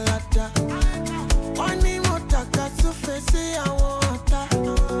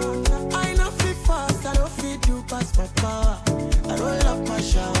 I know fit fast, I don't fit do pass my power. I roll up my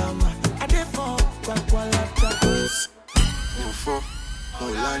shawarma, I dey for kwakwalata. Info,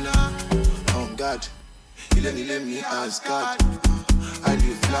 Molana, on God, you let me ask God. I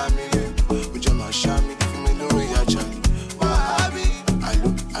live flaming, Ujama Shami, Fumino Yachani. Wahabi, I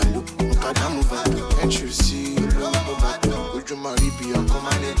look, Mukadamu, can't you see? Ujama Ribi, I'm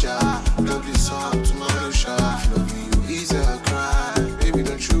manager. Love this song, tomorrow shall love you, is a crime. Baby,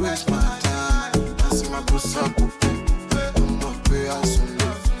 don't you waste my time. That's my pussy. I'm up here, I soon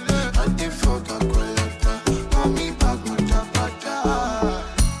live. I did fuck a qualata. Call me back, Mutapata.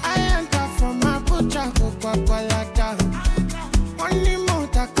 I enter from my butcher, Qualata. Only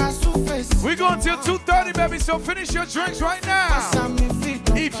Mutakasu face. We going till 2:30, baby, so finish your drinks right now.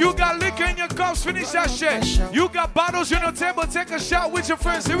 If you got liquor in your cups, finish that shit. You got bottles on your table, take a shot with your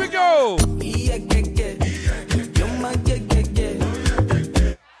friends. Here we go.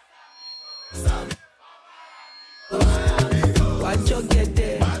 Watch you get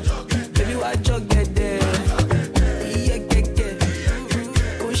there. Baby, watch you get there.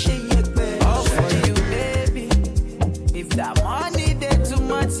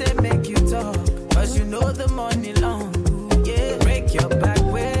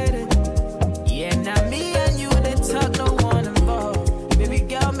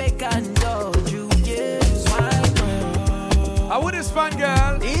 fine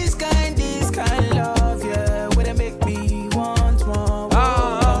girl. This kind love, yeah, where they make me want more.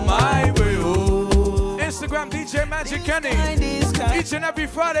 My way, oh. Instagram Djmagickenny. Each and every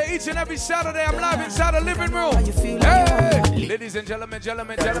Friday, each and every Saturday, I'm live inside the living room. Hey, ladies and gentlemen. Go,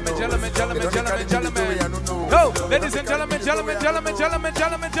 ladies and gentlemen. I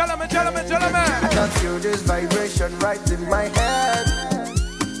can feel this vibration right in my head.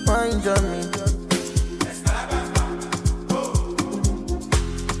 Mind on me.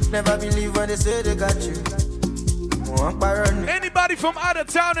 Never believe when they say they got you. Anybody from out of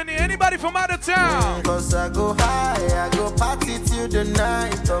town in here? Anybody from out of town? Cause I go high, I go party till the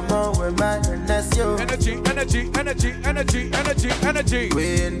night. Come on with my energy. Energy.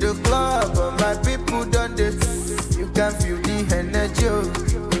 We in the club, but my people done this. You can feel the energy.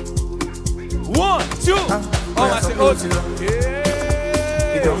 1, 2. I say,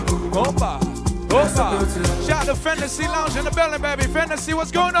 yeah. Opa. Shout to Fantasy Lounge in the building, baby. Fantasy,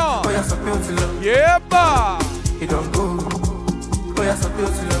 what's going on? Yeah, ba.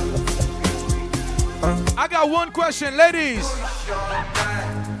 I got one question, ladies.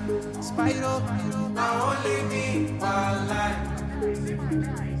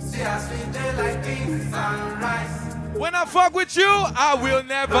 When I fuck with you, I will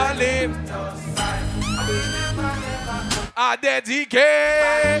never leave. I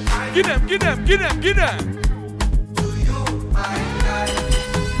dedicate. Get them. To you, my life.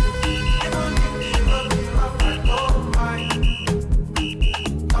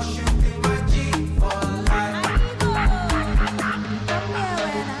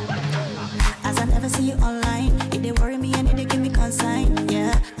 You online, it they worry me and it they give me consign.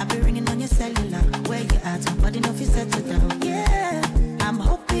 Yeah, I be ringing on your cellular. Where you at? Somebody know if you settle down. Yeah, I'm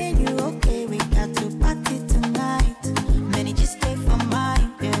hoping you okay. We got to party tonight. Many just stay for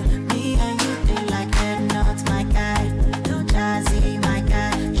mine. Yeah, me and you they like head nuts, my guy. No Jazzy, my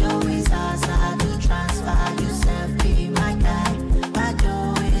guy. Joey's Zaza, do transfer. Yourself be my guy.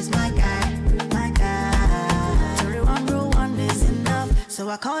 Bado is my guy, my guy. 31 rule 1 is enough. So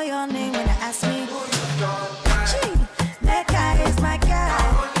I call your name when I ask me. That guy is my guy.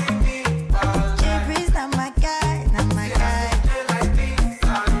 Jeffrey's not my guy,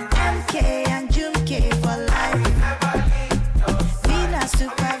 MK and Jumke for life. Vina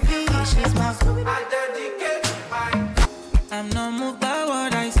Super V, she's my I'm not moved by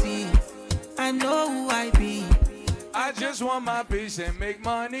what I see. I know who I be. I just want my piece and make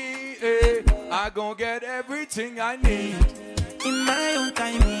money. Eh. I gon' get everything I need. In my own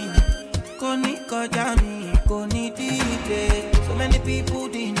timing. So many people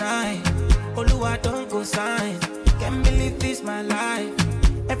deny. Oluwa don't go sign. Can't believe this my life.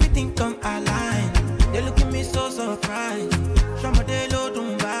 Everything come align. They look at me so surprised.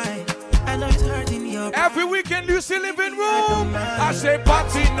 I know it's hurting your every weekend you see living room. I say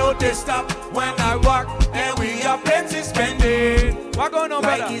party no they stop when I walk and we have plenty spending. What going on,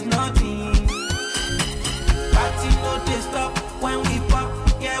 brother? Like it's nothing. Party no they stop when we pop.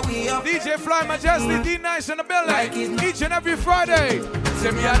 Yeah, we up. DJ Fly Majestic, D Nice in the building. Like each and every Friday.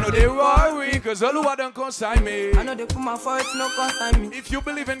 Say me, I know they worry, cause all who don't consign me. I know they put my foot, no consign me. If you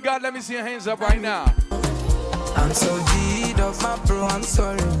believe in God, let me see your hands up right now. I'm so deed of my bro, I'm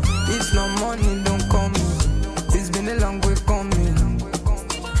sorry. If no money don't come, it's been a long way coming.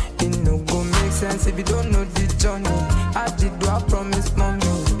 It no go make sense if you don't know the journey. I did do I promise mommy.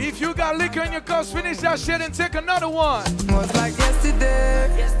 If you got liquor in your cups, finish that shit and take another one. Was like yesterday.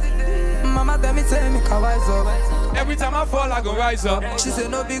 Mama tell me wise up. Every time I fall, I go rise up. She say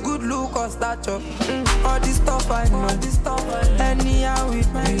no be good look or stature. All this stuff I know. Anyhow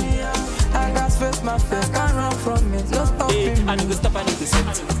with me. I got face my face, can't run from it. No stopping. I need to stop, I need to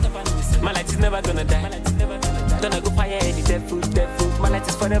set. My light is never gonna die. Gonna go fire any dead food. My light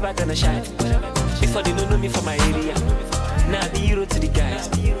is forever gonna shine. Before they don't know me from my area. Now the hero to the guys.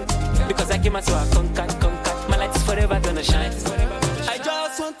 Because I came out so I conquered. My light is forever gonna shine. I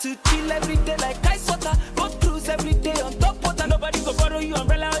just want to chill every day like ice water. Go cruise every day on top water. Nobody go borrow you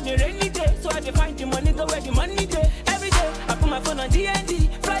umbrella on a rainy day. So I find the money, go where the money day. Every day I put my phone on DND.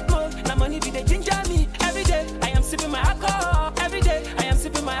 Flight mode, now money be the ginger me. Every day I am sipping my alcohol. Every day I am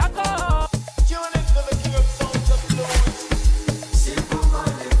sipping my alcohol.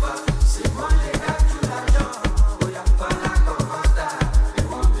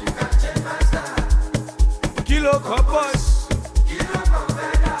 Kilo Cowboys.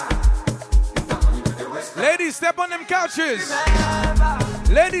 Ladies, step on them couches.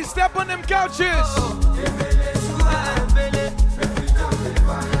 Ladies, step on them couches.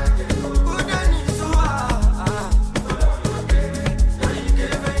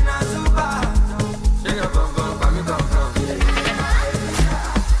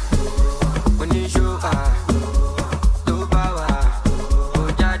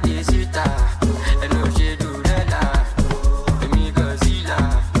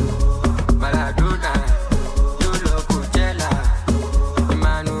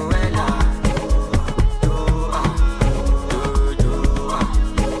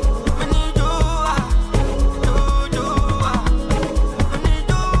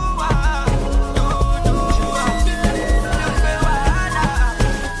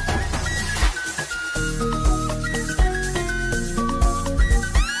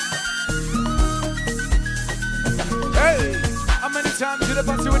 times to the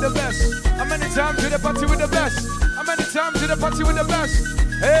party with the best? How many times to the party with the best? How many times to the party with the best?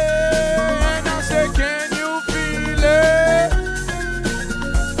 Hey, and I say, can you feel it?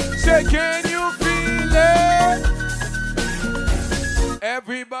 Say, can you feel it?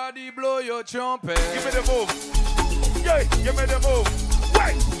 Everybody blow your trumpet. Give me the move. Yeah, give me the move.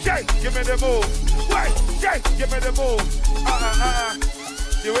 Wait, yeah, give me the move. Wait, yeah, give me the move.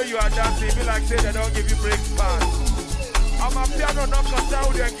 The way you are dancing, be like say they don't give you breaks fast. I'm a piano knocker down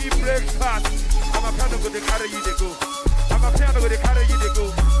there, give breaks fast. I'm a piano go to carry you they go. I'm a piano go to carry you they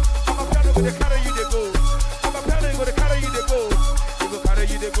go. I'm a piano go to carry you they go. I'm a piano go to carry you they go. You go carry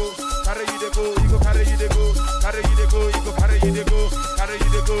you they go. Carry you they go. You go carry you they go. Carry you they go. You go carry you they go. Carry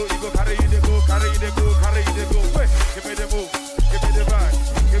you they go. You go carry you they go. Carry you they go. Carry you they go. Wait, give me the move. Give me the vibe.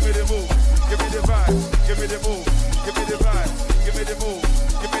 Give me the move. Give me the vibe. Give me the move. Give me the vibe. Give me the move.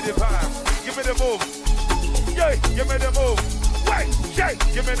 Give me the vibe. Give me the move. Yeah, give me the move. Wait, yeah,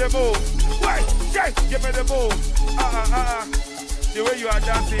 give me the move. Wait, yeah, give me the move. The way you are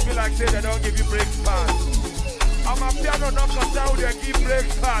dancing, be like say they don't give you breaks fast. I'm a piano knocker down there, give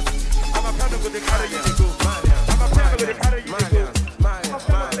breaks fast. I'm a piano go to carry you to go. I'm a piano go to carry you to go. I'm a piano go to carry you to go. I'm a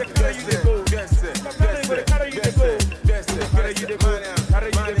piano go to carry you to go. Carry you to go.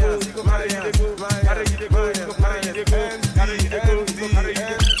 Carry you to go. You go carry you to go. Carry you to go. You go carry you to go. Carry you to go. You go carry you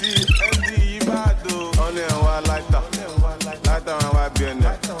to go. Only one lighter, lighter and white beer.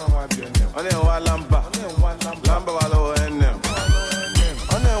 Only one lamba, lamba walo enem.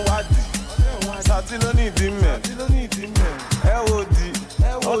 Only wadi, sati lo ni di me. Ewodi,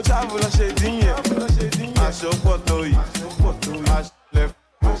 o travel lo se dinye. Aṣọ poto yi,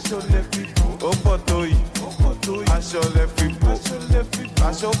 aṣọ le fipo. O poto yi, aṣọ le fipo.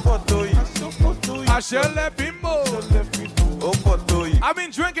 Aṣọ poto yi, aṣọ le fipo. O poto yi. I've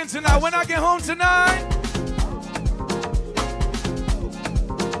been drinking tonight. When I get home tonight.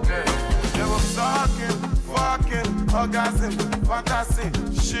 They were talking, fucking, orgasm, fantasy,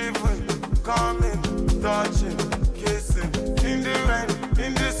 shivering, coming, touching, kissing, in the rain,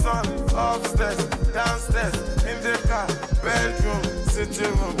 in the sun, upstairs, downstairs, in the car, bedroom,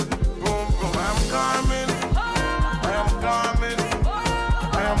 sitting room, boom, boom. I'm coming, I am coming,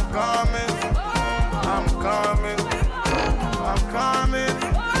 I am coming, I'm coming, I'm coming,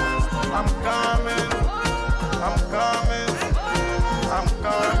 I'm coming, I'm coming, I'm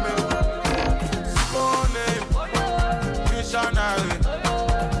coming. Missionary,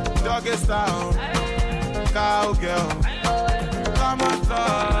 doggy style, cowgirl. Come on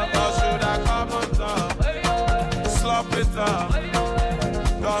top, or should I come on top? Slop it up,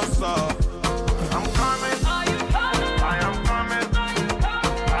 don't stop. I'm coming, I am coming, I am coming,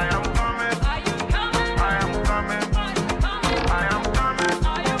 I am coming, I am coming, I am coming,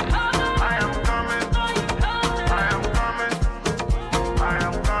 I am coming, I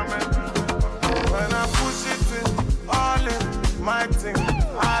am coming. When I push it in, all in my thing,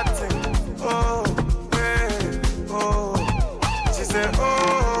 I think, oh, hey, oh. She said,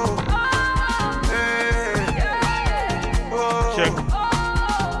 oh, hey, oh, check.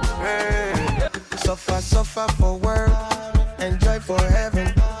 Hey. Suffer for work, enjoy for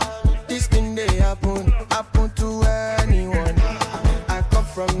heaven. This thing they happen to anyone. I come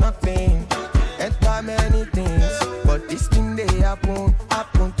from nothing, enter many things, but this thing they happen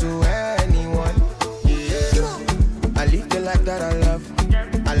to anyone. I live the life that I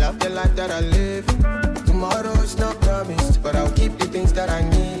love the life that I live. Tomorrow is not promised, but I'll keep the things that I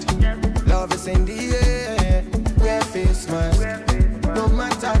need. Love is in the air, wear face mask. No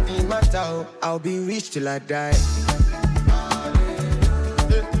matter the matter, I'll be rich till I die.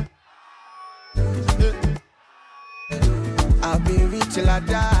 I'll be rich till I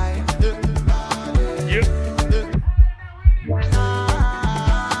die.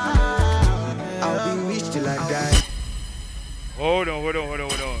 I'll be rich till I die. Hold on.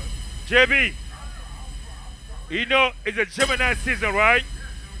 JB, you know it's a Gemini season, right?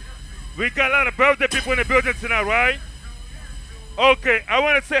 We got a lot of birthday people in the building tonight, right? Okay, I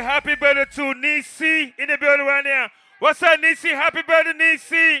want to say happy birthday to Nisi in the building right now. What's up, Nisi? Happy birthday,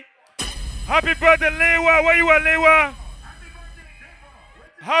 Nisi. Happy birthday, Lewa. Where you at, Lewa?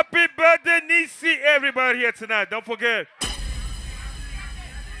 Happy birthday, Nisi, everybody here tonight. Don't forget.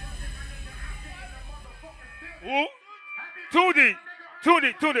 Who? Tundi.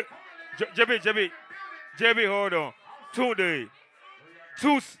 JB, hold on. Tunji.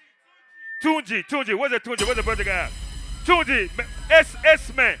 What's the Tunji? What's the birthday guy? Tunji,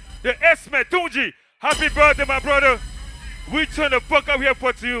 S man. The S man, Tunji. Happy birthday, my brother. We turn the fuck up here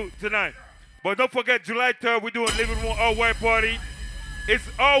for you tonight. But don't forget, July 3rd, we're doing living room all-white party. It's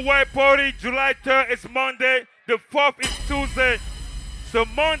all-white party. July 3rd is Monday. The 4th is Tuesday. So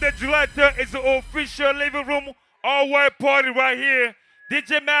Monday, July 3rd is the official living room all-white party right here.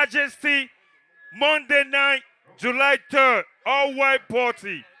 DJ Majesty, Monday night, July 3rd, all-white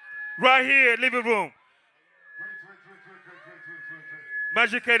party. Right here, living room.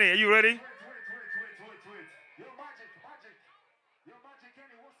 Djmagickenny, are you ready? Yo,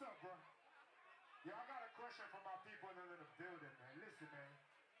 Djmagickenny, what's up, bro? Yo, I got a question for my people in the building, man. Listen, man.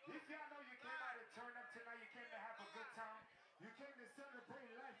 If y'all know you came out to turn up tonight, you came to have a good time, you came to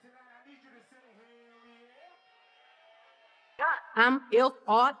celebrate life tonight, I need you to say, hell yeah. I'm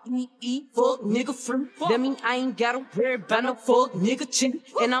F-R-E-E, fuck nigga free. That mean I ain't gotta worry about no fuck nigga chick.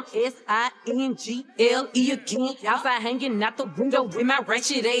 And I'm S-I-N-G-L-E again. Outside hanging out the window with my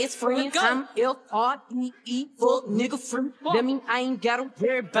ratchet ass friends. I'm F-R-E-E, fuck nigga free. That mean I ain't gotta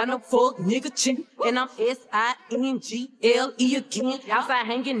worry about no fuck nigga chick. And I'm S-I-N-G-L-E again. Outside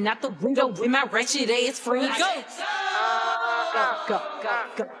hanging out the window with my ratchet ass friends. Go.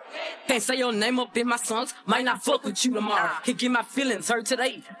 Can't say your name up in my songs, might not fuck with you tomorrow. Can get my feelings hurt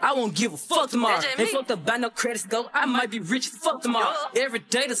today, I won't give a fuck tomorrow. Ain't fucked up by no credits though, I might be rich as fuck tomorrow. Every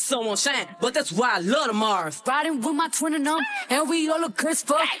day the sun won't shine, but that's why I love tomorrow. Riding with my twin and and we all look good as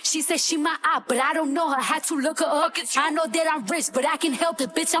fuck. She said she my eye, but I don't know her, had to look her up. I know that I'm rich, but I can help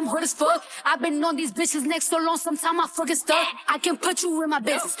it, bitch, I'm hood as fuck. I've been on these bitches next so long, sometimes I forget stuff. I can put you in my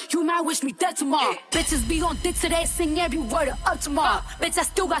business, you might wish me dead tomorrow. Bitches be on dick today, sing every word of up tomorrow. Bitch, I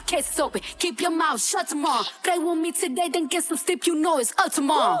still got cases open, keep your mouth shut tomorrow. Play with me today, then get some sleep, you know it's up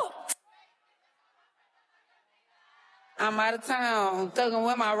tomorrow. I'm out of town, thuggin'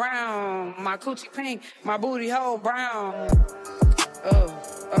 with my round. My coochie pink, my booty hole brown.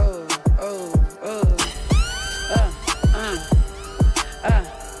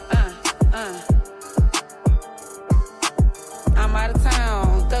 I'm out of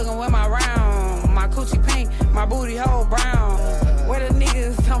town, thuggin' with my round. My coochie pink, my booty hole brown. Where the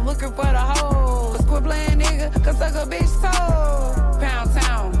niggas? I'm looking for the hoes. Quit playing, nigga, cause suck a bitch toe. Pound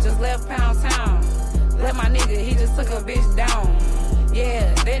town, just left Pound town. Let my nigga, he just took a bitch down.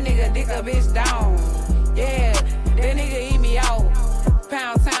 Yeah, that nigga dick a bitch down. Yeah, that nigga eat me out.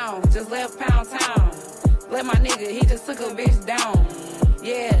 Pound town, just left Pound town. Let my nigga, he just took a bitch down.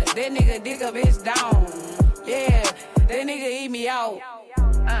 Yeah, that nigga dick a bitch down. Yeah, that nigga eat me out.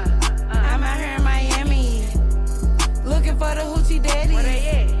 I'm out here in Miami, looking for the hoochie daddy. Where they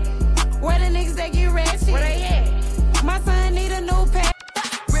at? Where the niggas that get ratchet? Where they at? My son need a new pet.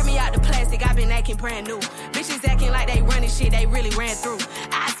 Rip me out the plastic, I been acting brand new. Bitches acting like they running shit, they really ran through.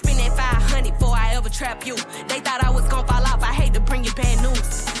 I spend that 500 before I ever trap you. They thought I was gon' fall off, I hate to bring you bad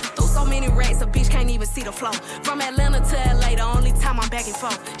news. Through so many racks, a bitch can't even see the flow. From Atlanta to LA, the only time I'm back and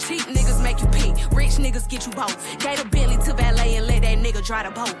forth. Cheap niggas make you pee, rich niggas get you both. Gave a Bentley to valet and let that nigga drive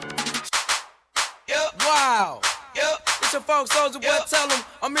the boat. Wow. It's your folks, Soldier Boy, tell them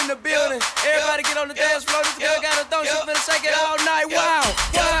I'm in the building. Everybody get on the dance floor. This girl got a thong, she finna shake it all night. Wow.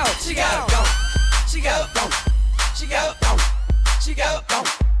 She got a thong. She got a thong. She got a thong. She got a thong.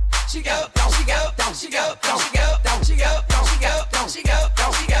 She got a thong. She got a thong. She got a thong. She got a thong. She got a thong. She got a thong. She got a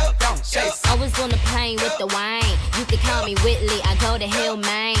thong. She got a thong. I was on the plane with the wine. You can call me Whitley, I go to hell,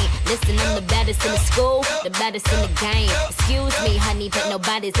 man. Listen, I'm the baddest in the school, the baddest in the game. Excuse me, honey, but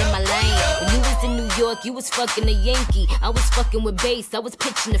nobody's in my lane. When you was in New York, you was fucking a Yankee. I was fucking with bass, I was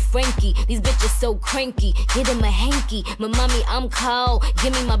pitching to Frankie. These bitches so cranky, get him a hanky. My mommy, I'm cold,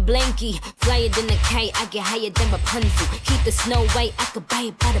 give me my blankie. Flyer than a kite, I get higher than Rapunzel. Keep the snow white, I could buy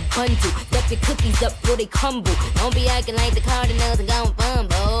it by the bundle. Stuff your cookies up before they crumble. Don't be acting like the Cardinals and gon'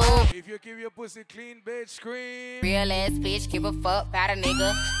 fumble. If you give your pussy clean, bitch, scream. Real ass bitch, give a fuck about a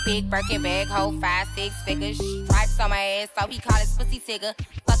nigga. Big Birkin bag, hold 5-6 figures. Stripes on my ass, so he call his pussy tigger.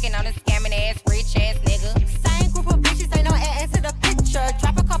 Fucking on a scamming ass, rich ass nigga. Same group of bitches, ain't no ass to the picture.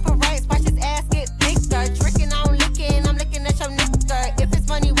 Drop a couple rights, watch his ass get thicker. Drinking, I'm licking, I'm looking at your nigga. If it's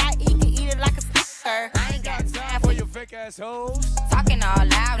money right, he can eat it like a sticker. I ain't got time for your fake ass hoes. Talking all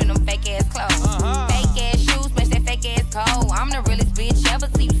loud in them fake ass clothes. Fake ass shoes, match that fake ass coat. I'm the realest bitch ever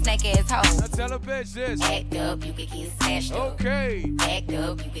see you snake ass hoe. Now tell a bitch this. Act up, you could get smashed up. Okay. Act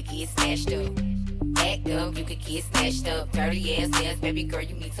up, you could get smashed up. Act up, you could get snatched up. Dirty ass ass, baby girl,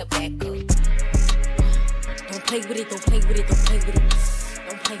 you need to back up. Don't play with it, don't play with it, don't play with it.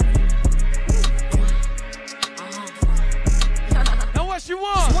 Don't play with it. Now what she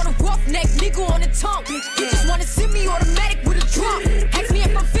want? Just want a roughneck nigga on the tongue. You just wanna send me automatic with a drum. Ask me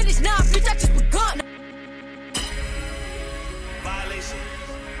if I'm finished, nah, bitch, I just begun. Violation.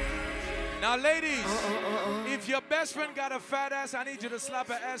 Now, ladies, if your best friend got a fat ass, I need you to slap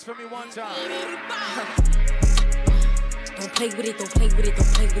her ass for me one time. Don't play with it, don't play with it,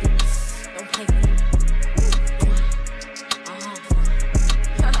 don't play with it. Don't play with it.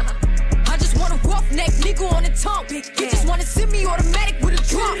 a tongue. You just wanna send me automatic with a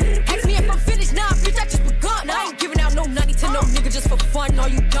drum. Ask me if I'm finished, nah, bitch, I just begun. I ain't giving out no nutty to no nigga just for fun. Are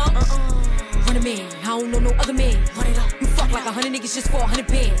you dumb? Run a man, I don't know no other man. Run it up. You fuck like 100 niggas just for 100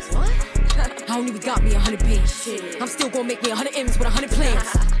 bands. What? I don't even got me 100 bands. I'm still gonna make me 100 M's with 100 plans.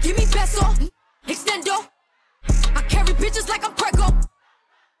 Give me peso, extendo. I carry bitches like I'm Prego.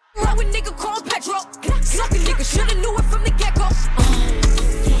 Run with nigga called Petro. Suck a nigga, shoulda knew it from the get-go.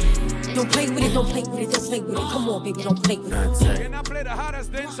 Don't play with it, don't play with it, don't play with it. Come on, baby, don't play with it. Can I play the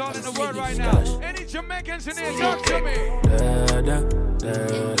hottest dance song in the world right now? Any Jamaicans in here, talk to me.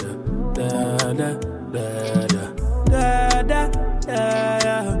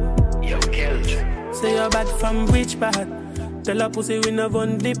 Yo, say you're bad from which part? Tell a pussy we no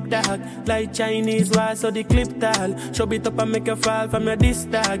one dip dog. Like Chinese wall, so the clip tall. Show it up and make you fall from your disc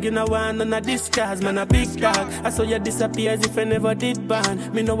dog. You know one on a discard, man a big dog. I saw you disappear as if I never did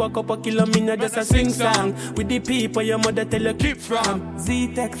ban. Me no walk up a kilo, me no just a sing song. With the people your mother tell you keep from.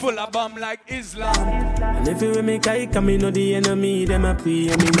 Z-Tech full of bomb like Islam. And if you make I come, me know the enemy. Them a pray,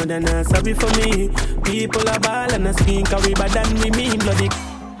 and me know they not sorry for me. People a ball and a skin, cause we bad than me bloody.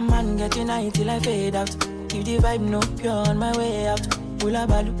 Man getting high till I fade out. Keep the vibe no pure on my way out. Hula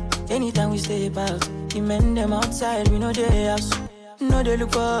balu, anytime we step out. The men them outside, we know they house. No they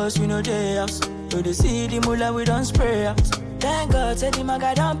look for us, we know they house. No they see the mullah, we don't spray out. Thank God, said the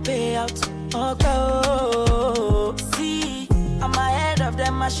maga don't pay out. Okay, oh, see, I'm ahead of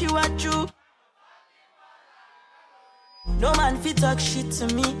them, I she what you. No man fit talk shit to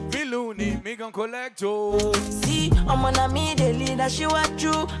me. Filuni, me gon' collect you. See, I'm on a me, the leader, she what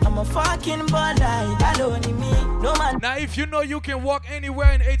you. I'm a fucking baller, alone in me. No man. Now if you know you can walk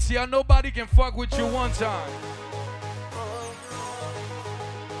anywhere in ATL, nobody can fuck with you one time.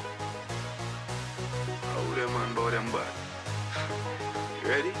 Oh, them man, bow them back. You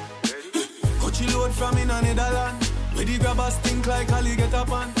ready? Coachy load from in a Netherland. Where the grabbers think like Ali get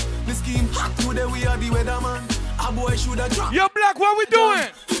up on. The scheme hot today, we are the weatherman. A boy shoulda dropped. Yo, Black, what we doing?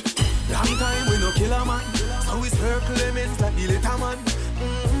 Long time we no kill a man. So we circle lemons like the little man.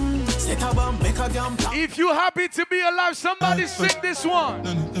 Set a bomb, make a damn plan. If you happy to be alive, somebody sing this one.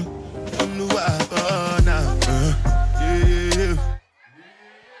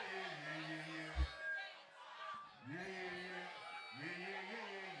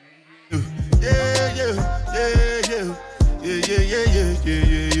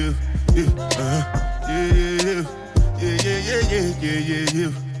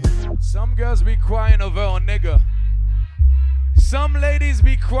 Some girls be crying over a nigga. Some ladies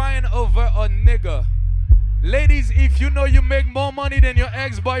be crying over a nigga. Ladies, if you know you make more money than your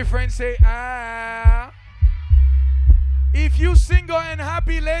ex-boyfriend, say ah. If you single and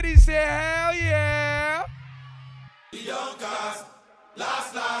happy, ladies, say hell yeah.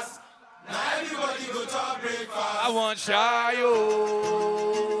 Last. Now everybody go to breakfast. I want shy yo.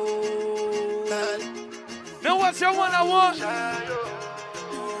 Now what's your one I want?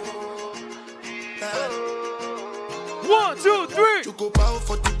 1, 2, 3. You go bow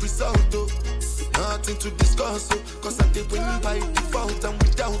for the result, oh. Nothing to discuss, oh. Cause I did win by default and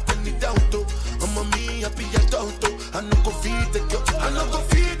without any doubt, oh. I'm a me happy adult, oh. I no go feed the girl,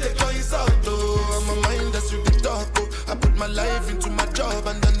 it's out, oh. I'm a mind that's with the talk, oh. I put my life into my job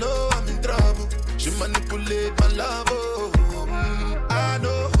and I know I'm in trouble. She manipulate my love, oh. I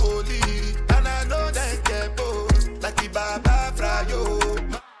know holy and I know that get both. Like the Baba Frayo.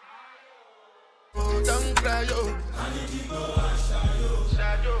 Oh, don't cry, yo. I need to go and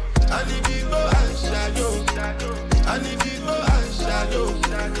shadow. I need to go and shadow. I need to go and shadow.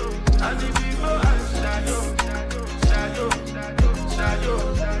 I need to go and shadow. I need to go and shadow.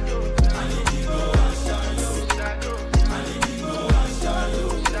 I need to go and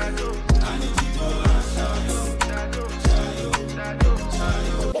shadow. I need to go and shadow.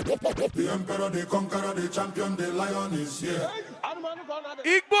 The emperor, the conqueror, the champion, the lion is here.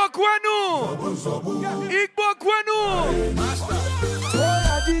 Igbo Kwenu! Igbo Kwenu!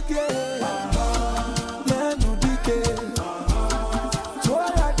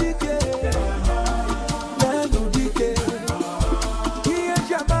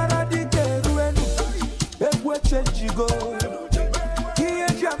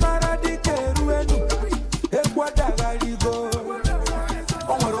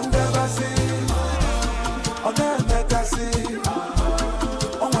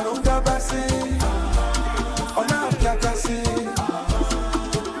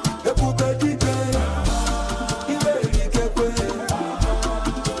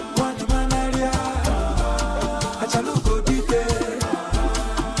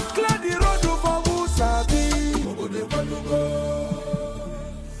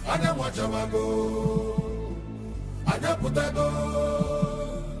 Anyaputego,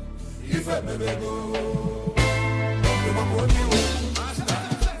 Ife Bebego.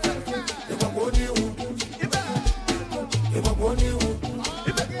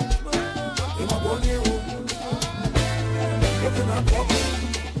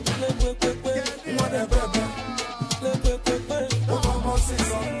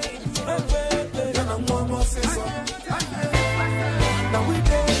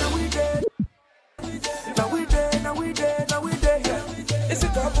 It's a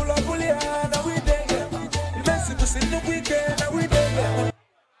couple of bullies, now we there. Mexico's in the weekend, now we there.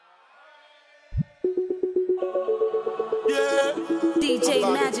 Yeah.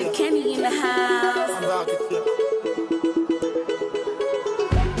 Djmagickenny in the house.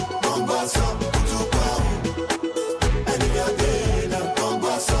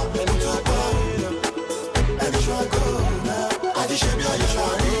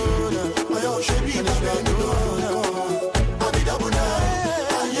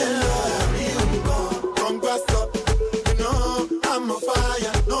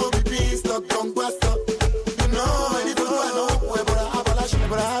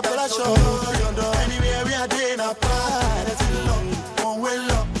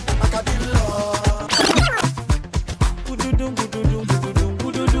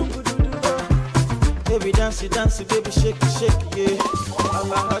 Baby dance, dance, baby shake, shake, yeah.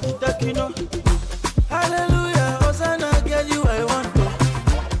 I'm a hot duck, you know. Hallelujah, Hosanna, girl, you I want to.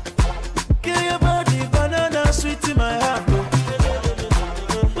 Kill your body, banana, sweet in my heart.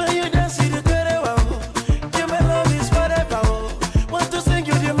 When you dance, you do it, wow. Give my love is forever, oh. Want to sing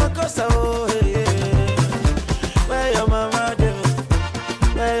you the makosa, oh, yeah. Where your mama do?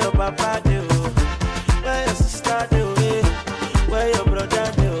 Where your papa do? Where your sister do? Where your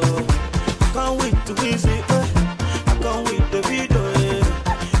brother do? Can't wait to visit, I can't wait to video,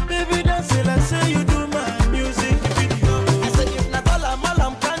 baby dance it like say you do my music video. I said if not all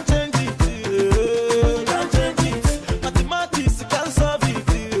I'm can't change it, can't change it. Mathematics can't solve it,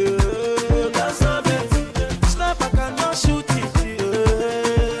 can't solve it. Snap I cannot shoot it,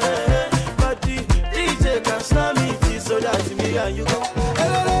 but the DJ can snap it, so that's me and you go.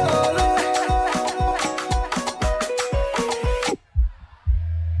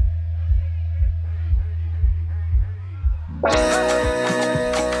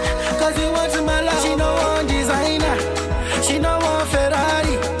 Cause you want my love. She no want designer. She no want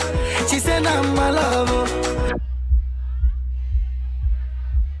Ferrari. She said I'm my lover.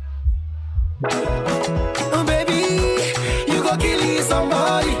 Oh baby, you go kill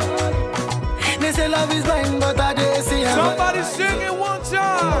somebody. They say love is blind, but I did see her. Somebody sing it one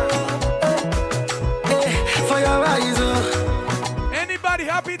time. For your eyes, Anybody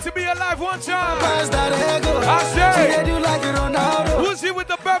happy to be alive one time? I say. she did you like Ronaldo. Who's here with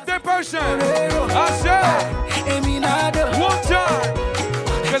the birthday person? I say. One time.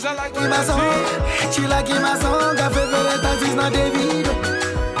 Cause I like my song. She like my song. Her favorite dance is not Davido.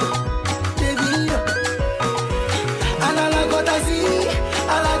 And I like what I see.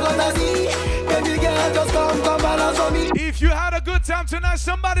 I like what I see. Baby girl, just come balance for me. If you had a good time tonight,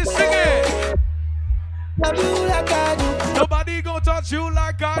 somebody sing it. Nobody gon' touch you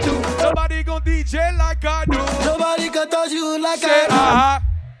like I do. Nobody gon' DJ like I do. Nobody can touch you like I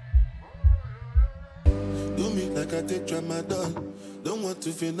do. Do me like I take Tramadol. Don't want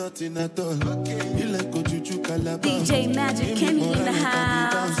to feel nothing at all. You like Ojuju Calabar. Djmagickenny in the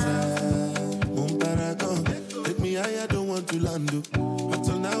house. Take me higher, don't want to land. But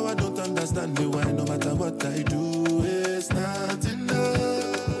till now I don't understand the why. No matter what I do, it's not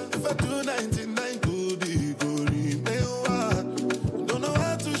enough. If I do 99 to the glory, don't know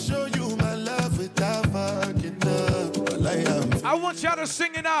how to show you my love without fucking up. Well, I want y'all to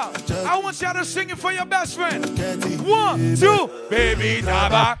sing it out. I want y'all to sing it for your best friend. 1, 2, baby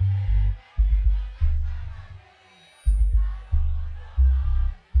Daba.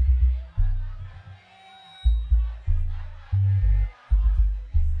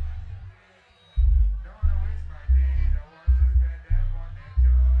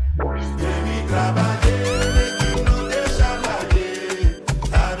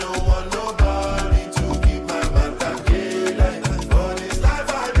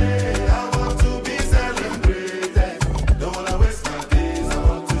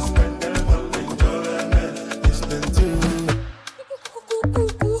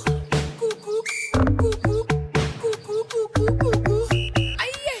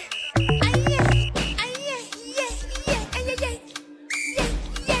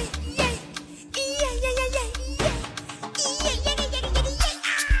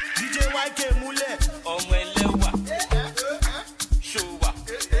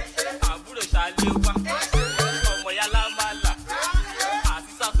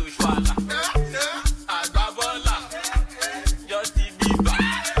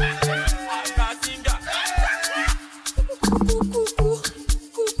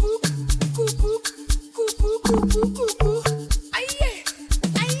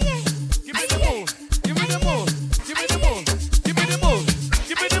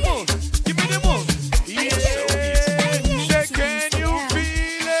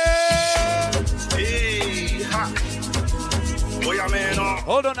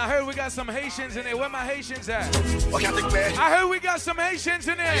 Hold on, I heard we got some Haitians in there. Where my Haitians at? I heard we got some Haitians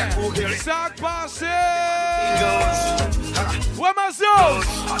in there. Sock Bossy. Where my souls?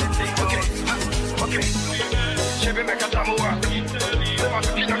 You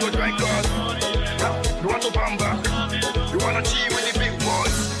want to bamba? You want to team with the big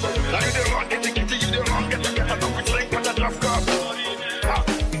boys? Now you the wrong, get the kitty, you the wrong, get the don't be like what a drop cup.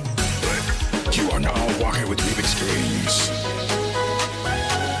 You are now walking with Remix Kings.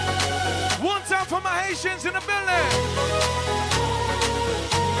 One time for my Haitians in the building.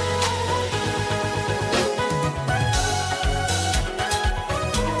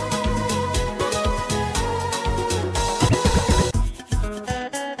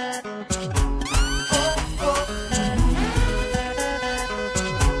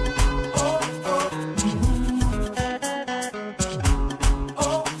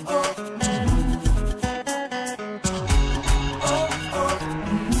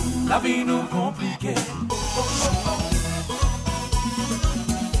 La vie nous compliquée.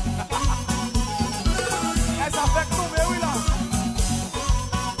 Ça fait tomber, oui, là.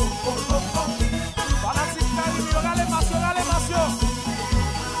 Voilà, si tu regardez, Mathieu.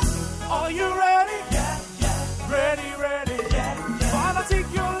 Are you ready? Yeah, yeah. Ready, ready. Yeah, yeah. Voilà, si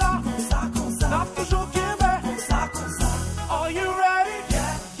tu là. N'a toujours qu'un Are you ready?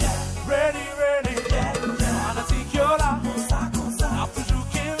 Yeah, yeah. Ready, ready. Yeah, yeah. Voilà, si tu là. N'a toujours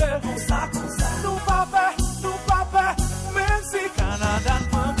qu'un Nous papa, même si Canada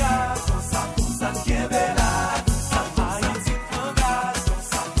prend gaz, ça qui est belle. Haïti prend gaz,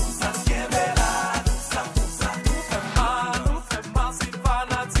 ça qui est belle. Nous fait mal, si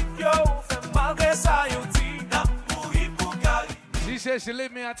fanatique, yo, fait malgré ça, yo, dit, n'a pourri pour Gary. She says she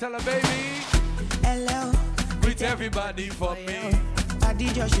leave me, I tell her, baby. Hello. Greet everybody for me. Body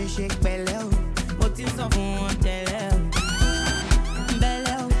just shake, bello. Motive sans fond, bello.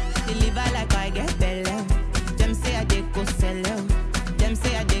 Bello. Deliver like I get bello. Them say I dey go sell out. Them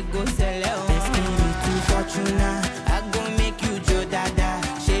say I dey go sell out. Best me to Fortuna. I go make you Joe Dada.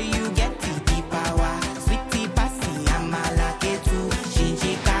 Say you get the power. Sweetie passy, I'm a lucky too.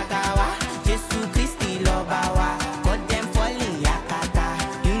 Shinji Kagawa. Jesus Christi Lobawa. Got them falling yakata.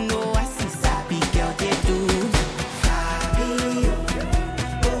 You know I see sabi girl they do. Sabi,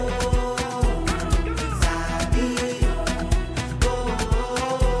 oh, sabi,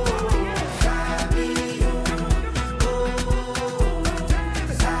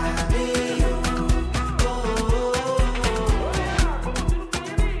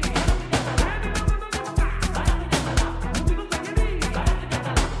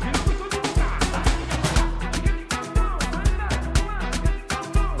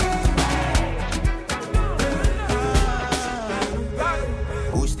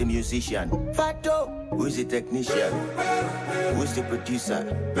 Who's the musician? Fato. Who's the technician? Who's the producer?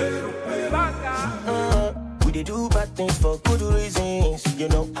 We dey do bad things for good reasons, you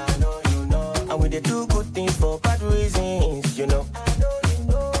know. I know you know. And we dey do good things for bad reasons, you know. I know you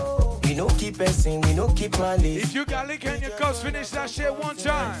know. We no keep passing, we no keep malice. If you got liquor in your cups, finish that shit one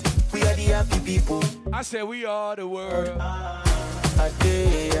time. We are the happy people. I said we are the world. I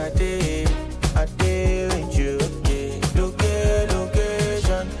day with you. Yeah.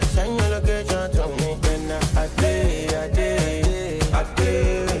 Location, send your location to me. When I day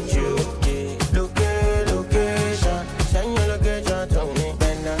with you. Yeah. Location, send your location to me.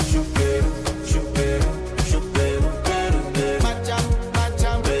 When I shoot Peru. Macham, Peru. Shoot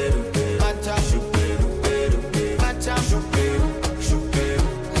Peru. Macham, shoot Peru.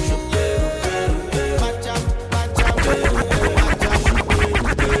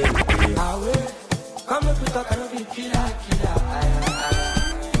 Come up with a kind of killer.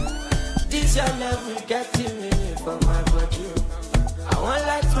 This your love will get me for my body. I want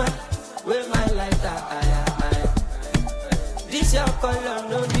light man with my lighter. This your color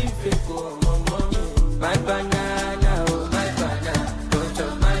no be fake, oh mommy. My banana, oh my banana, don't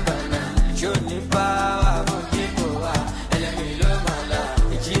chop my banana. Show me power, people and let me love my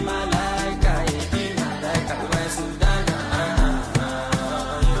life. It's my like, my Sudana.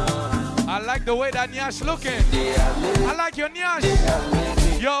 I like the way that Nyash looking. I like your Nyash.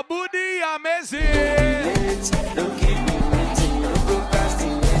 Your booty amazing. Don't keep me waiting, no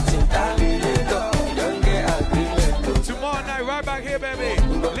procrastinating. Don't get agreement. Tomorrow night, right back here, baby.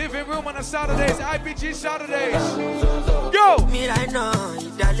 Living room on the Saturdays, IPG Saturdays. Go! Me right now,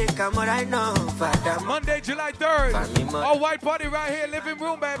 right now, Monday, July 3rd. All white party right here, living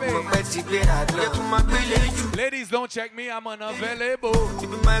room, baby. Ladies, don't check me, I'm unavailable. Give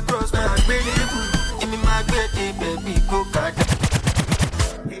me my baby,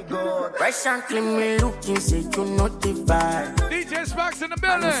 go Fresh and clean, me looking, say you notify. DJ Sparks in the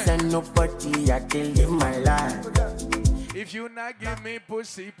building. I don't send nobody, I can live my life. If you not give me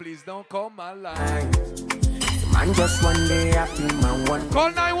pussy, please don't call my line. Man, just one day happy, man, one.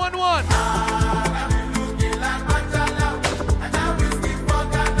 Call 911.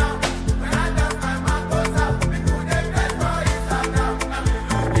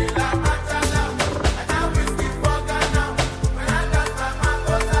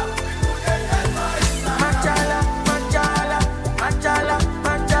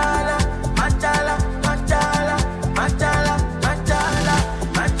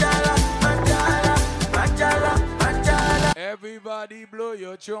 Everybody blow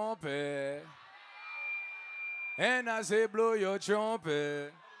your trumpet. And I say blow your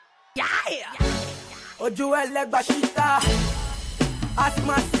trumpet. Yeah. Ojuel Legbashita. Ask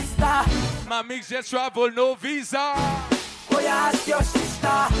my sister. My mix just travel, no visa. Oh yeah, ask your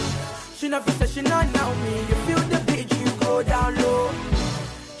sister. She never said she not know me. You feel the beat, you go down low.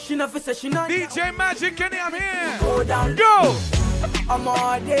 She never said she not Djmagickenny, I'm here. Go down go. I'm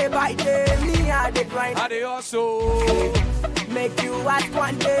all day by day, me I dey grind. I dey also make you ask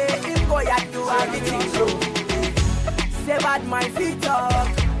one day if boy I do everything so. Say bad my feet up.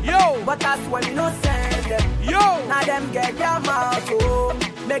 Yo, but that's when you no send them. Yo, now them get their mouth oh.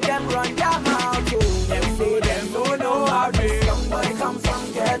 Make them run their mouth oh. Them say them no know how to. Somebody come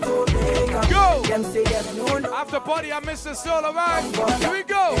from ghetto Jamaica. Go. Them say them no know. After party I miss the soul, alright? Here we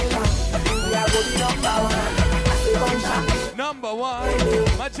go. We are going number one,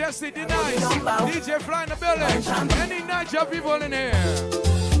 Majesty Denies, DJ Fly in the building, any Niger people in here.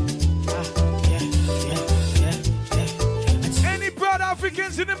 Any proud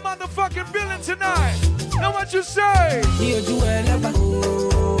Africans in the motherfucking building tonight? Know what you say?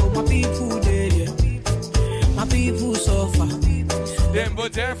 My people dead, my people suffer. Them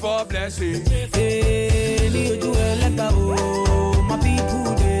but there for blessing. My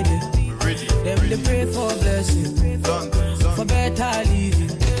people dead, them they pray for blessing. For better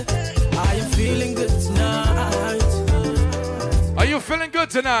living. Are you feeling good tonight? Are you feeling good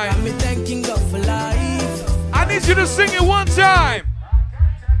tonight? I'm thanking God for life. I need you to sing it one time.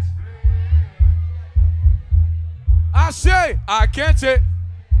 I say, I can't say.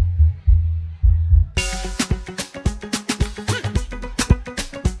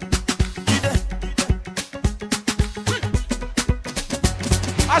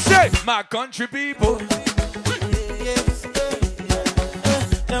 I say, my country people.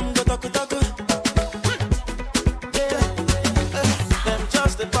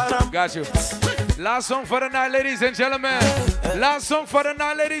 Got you. Last song for the night, ladies and gentlemen. Last song for the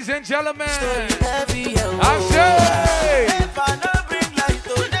night, ladies and gentlemen. I say.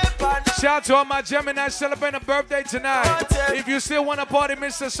 Shout out to all my Gemini celebrating a birthday tonight. If you still want to party,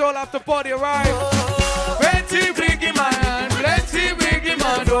 Mr. Soul after party, alright? Plenty biggie man, plenty biggie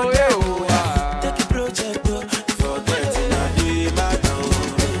man, oh yeah. Take a project, forgetting I did my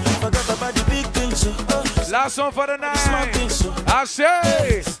forget about the big things. Last song for the night. I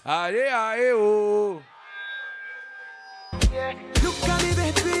say, aye, oh. Look at me,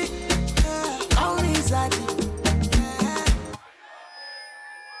 baby. How is that?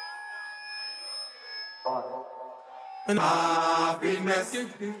 Happiness.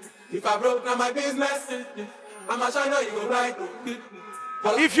 If I broke down my business, I'm a shiner, you go right.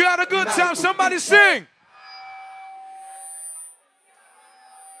 If you had a good time, somebody sing.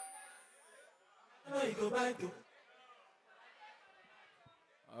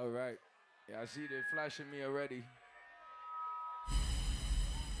 All right. Yeah, I see they're flashing me already.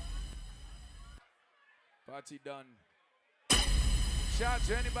 Party done. Shout out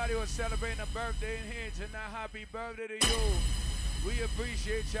to anybody who's celebrating a birthday in here tonight. Happy birthday to you. We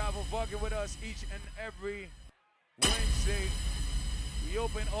appreciate y'all for fucking with us each and every Wednesday. We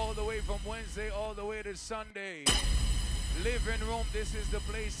open all the way from Wednesday all the way to Sunday. Living room, this is the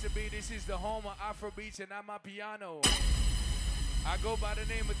place to be. This is the home of Afrobeats and Amapiano. I go by the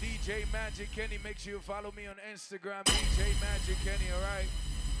name of Djmagickenny. Make sure you follow me on Instagram, Djmagickenny, alright?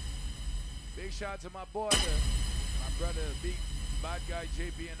 Big shout out to my boy, my brother, Big Bad Guy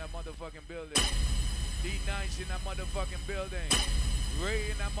JP in that motherfucking building. D-Nice in that motherfucking building. Ray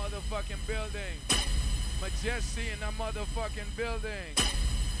in that motherfucking building. Majesty in that motherfucking building.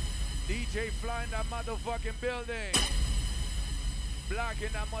 DJ Fly in that motherfucking building. Black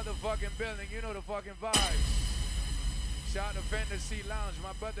in that motherfucking building. You know the fucking vibes. Shout out to Fantasy Lounge.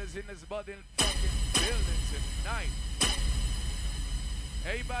 My brother's in this fucking building tonight.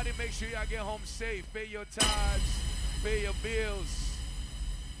 Everybody make sure y'all get home safe. Pay your tithes. Pay your bills.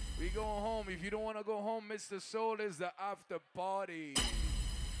 We going home. If you don't want to go home, Mr. Soul is the after party.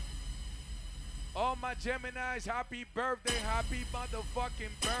 All my Geminis, happy birthday, happy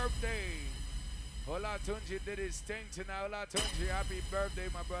motherfucking birthday. Hola Tunji did his thing tonight. Hola Tunji, happy birthday,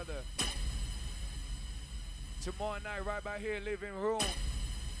 my brother. Tomorrow night, right by here, living room.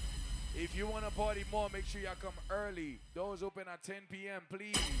 If you want to party more, make sure y'all come early. Doors open at 10 p.m.,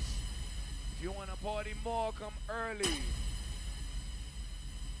 please. If you want to party more, come early.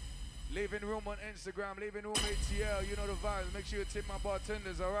 Living room on Instagram, living room ATL, you know the vibes. Make sure you tip my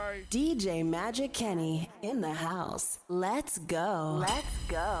bartenders, all right? Djmagickenny in the house. Let's go. Let's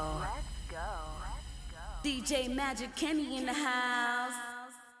go. Let's go. Djmagickenny in the house.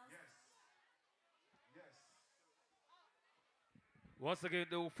 Once again,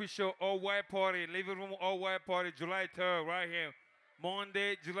 the official all-white party, living room all-white party, July 3rd, right here.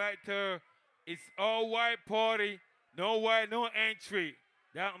 Monday, July 3rd. It's all-white party, no white, no entry.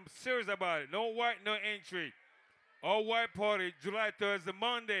 Now, I'm serious about it. No white, no entry. All-white party, July 3rd is a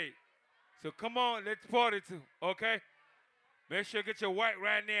Monday. So come on, let's party too, okay? Make sure you get your white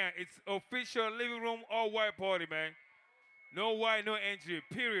right now. It's official living room all-white party, man. No white, no entry,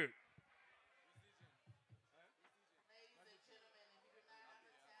 period.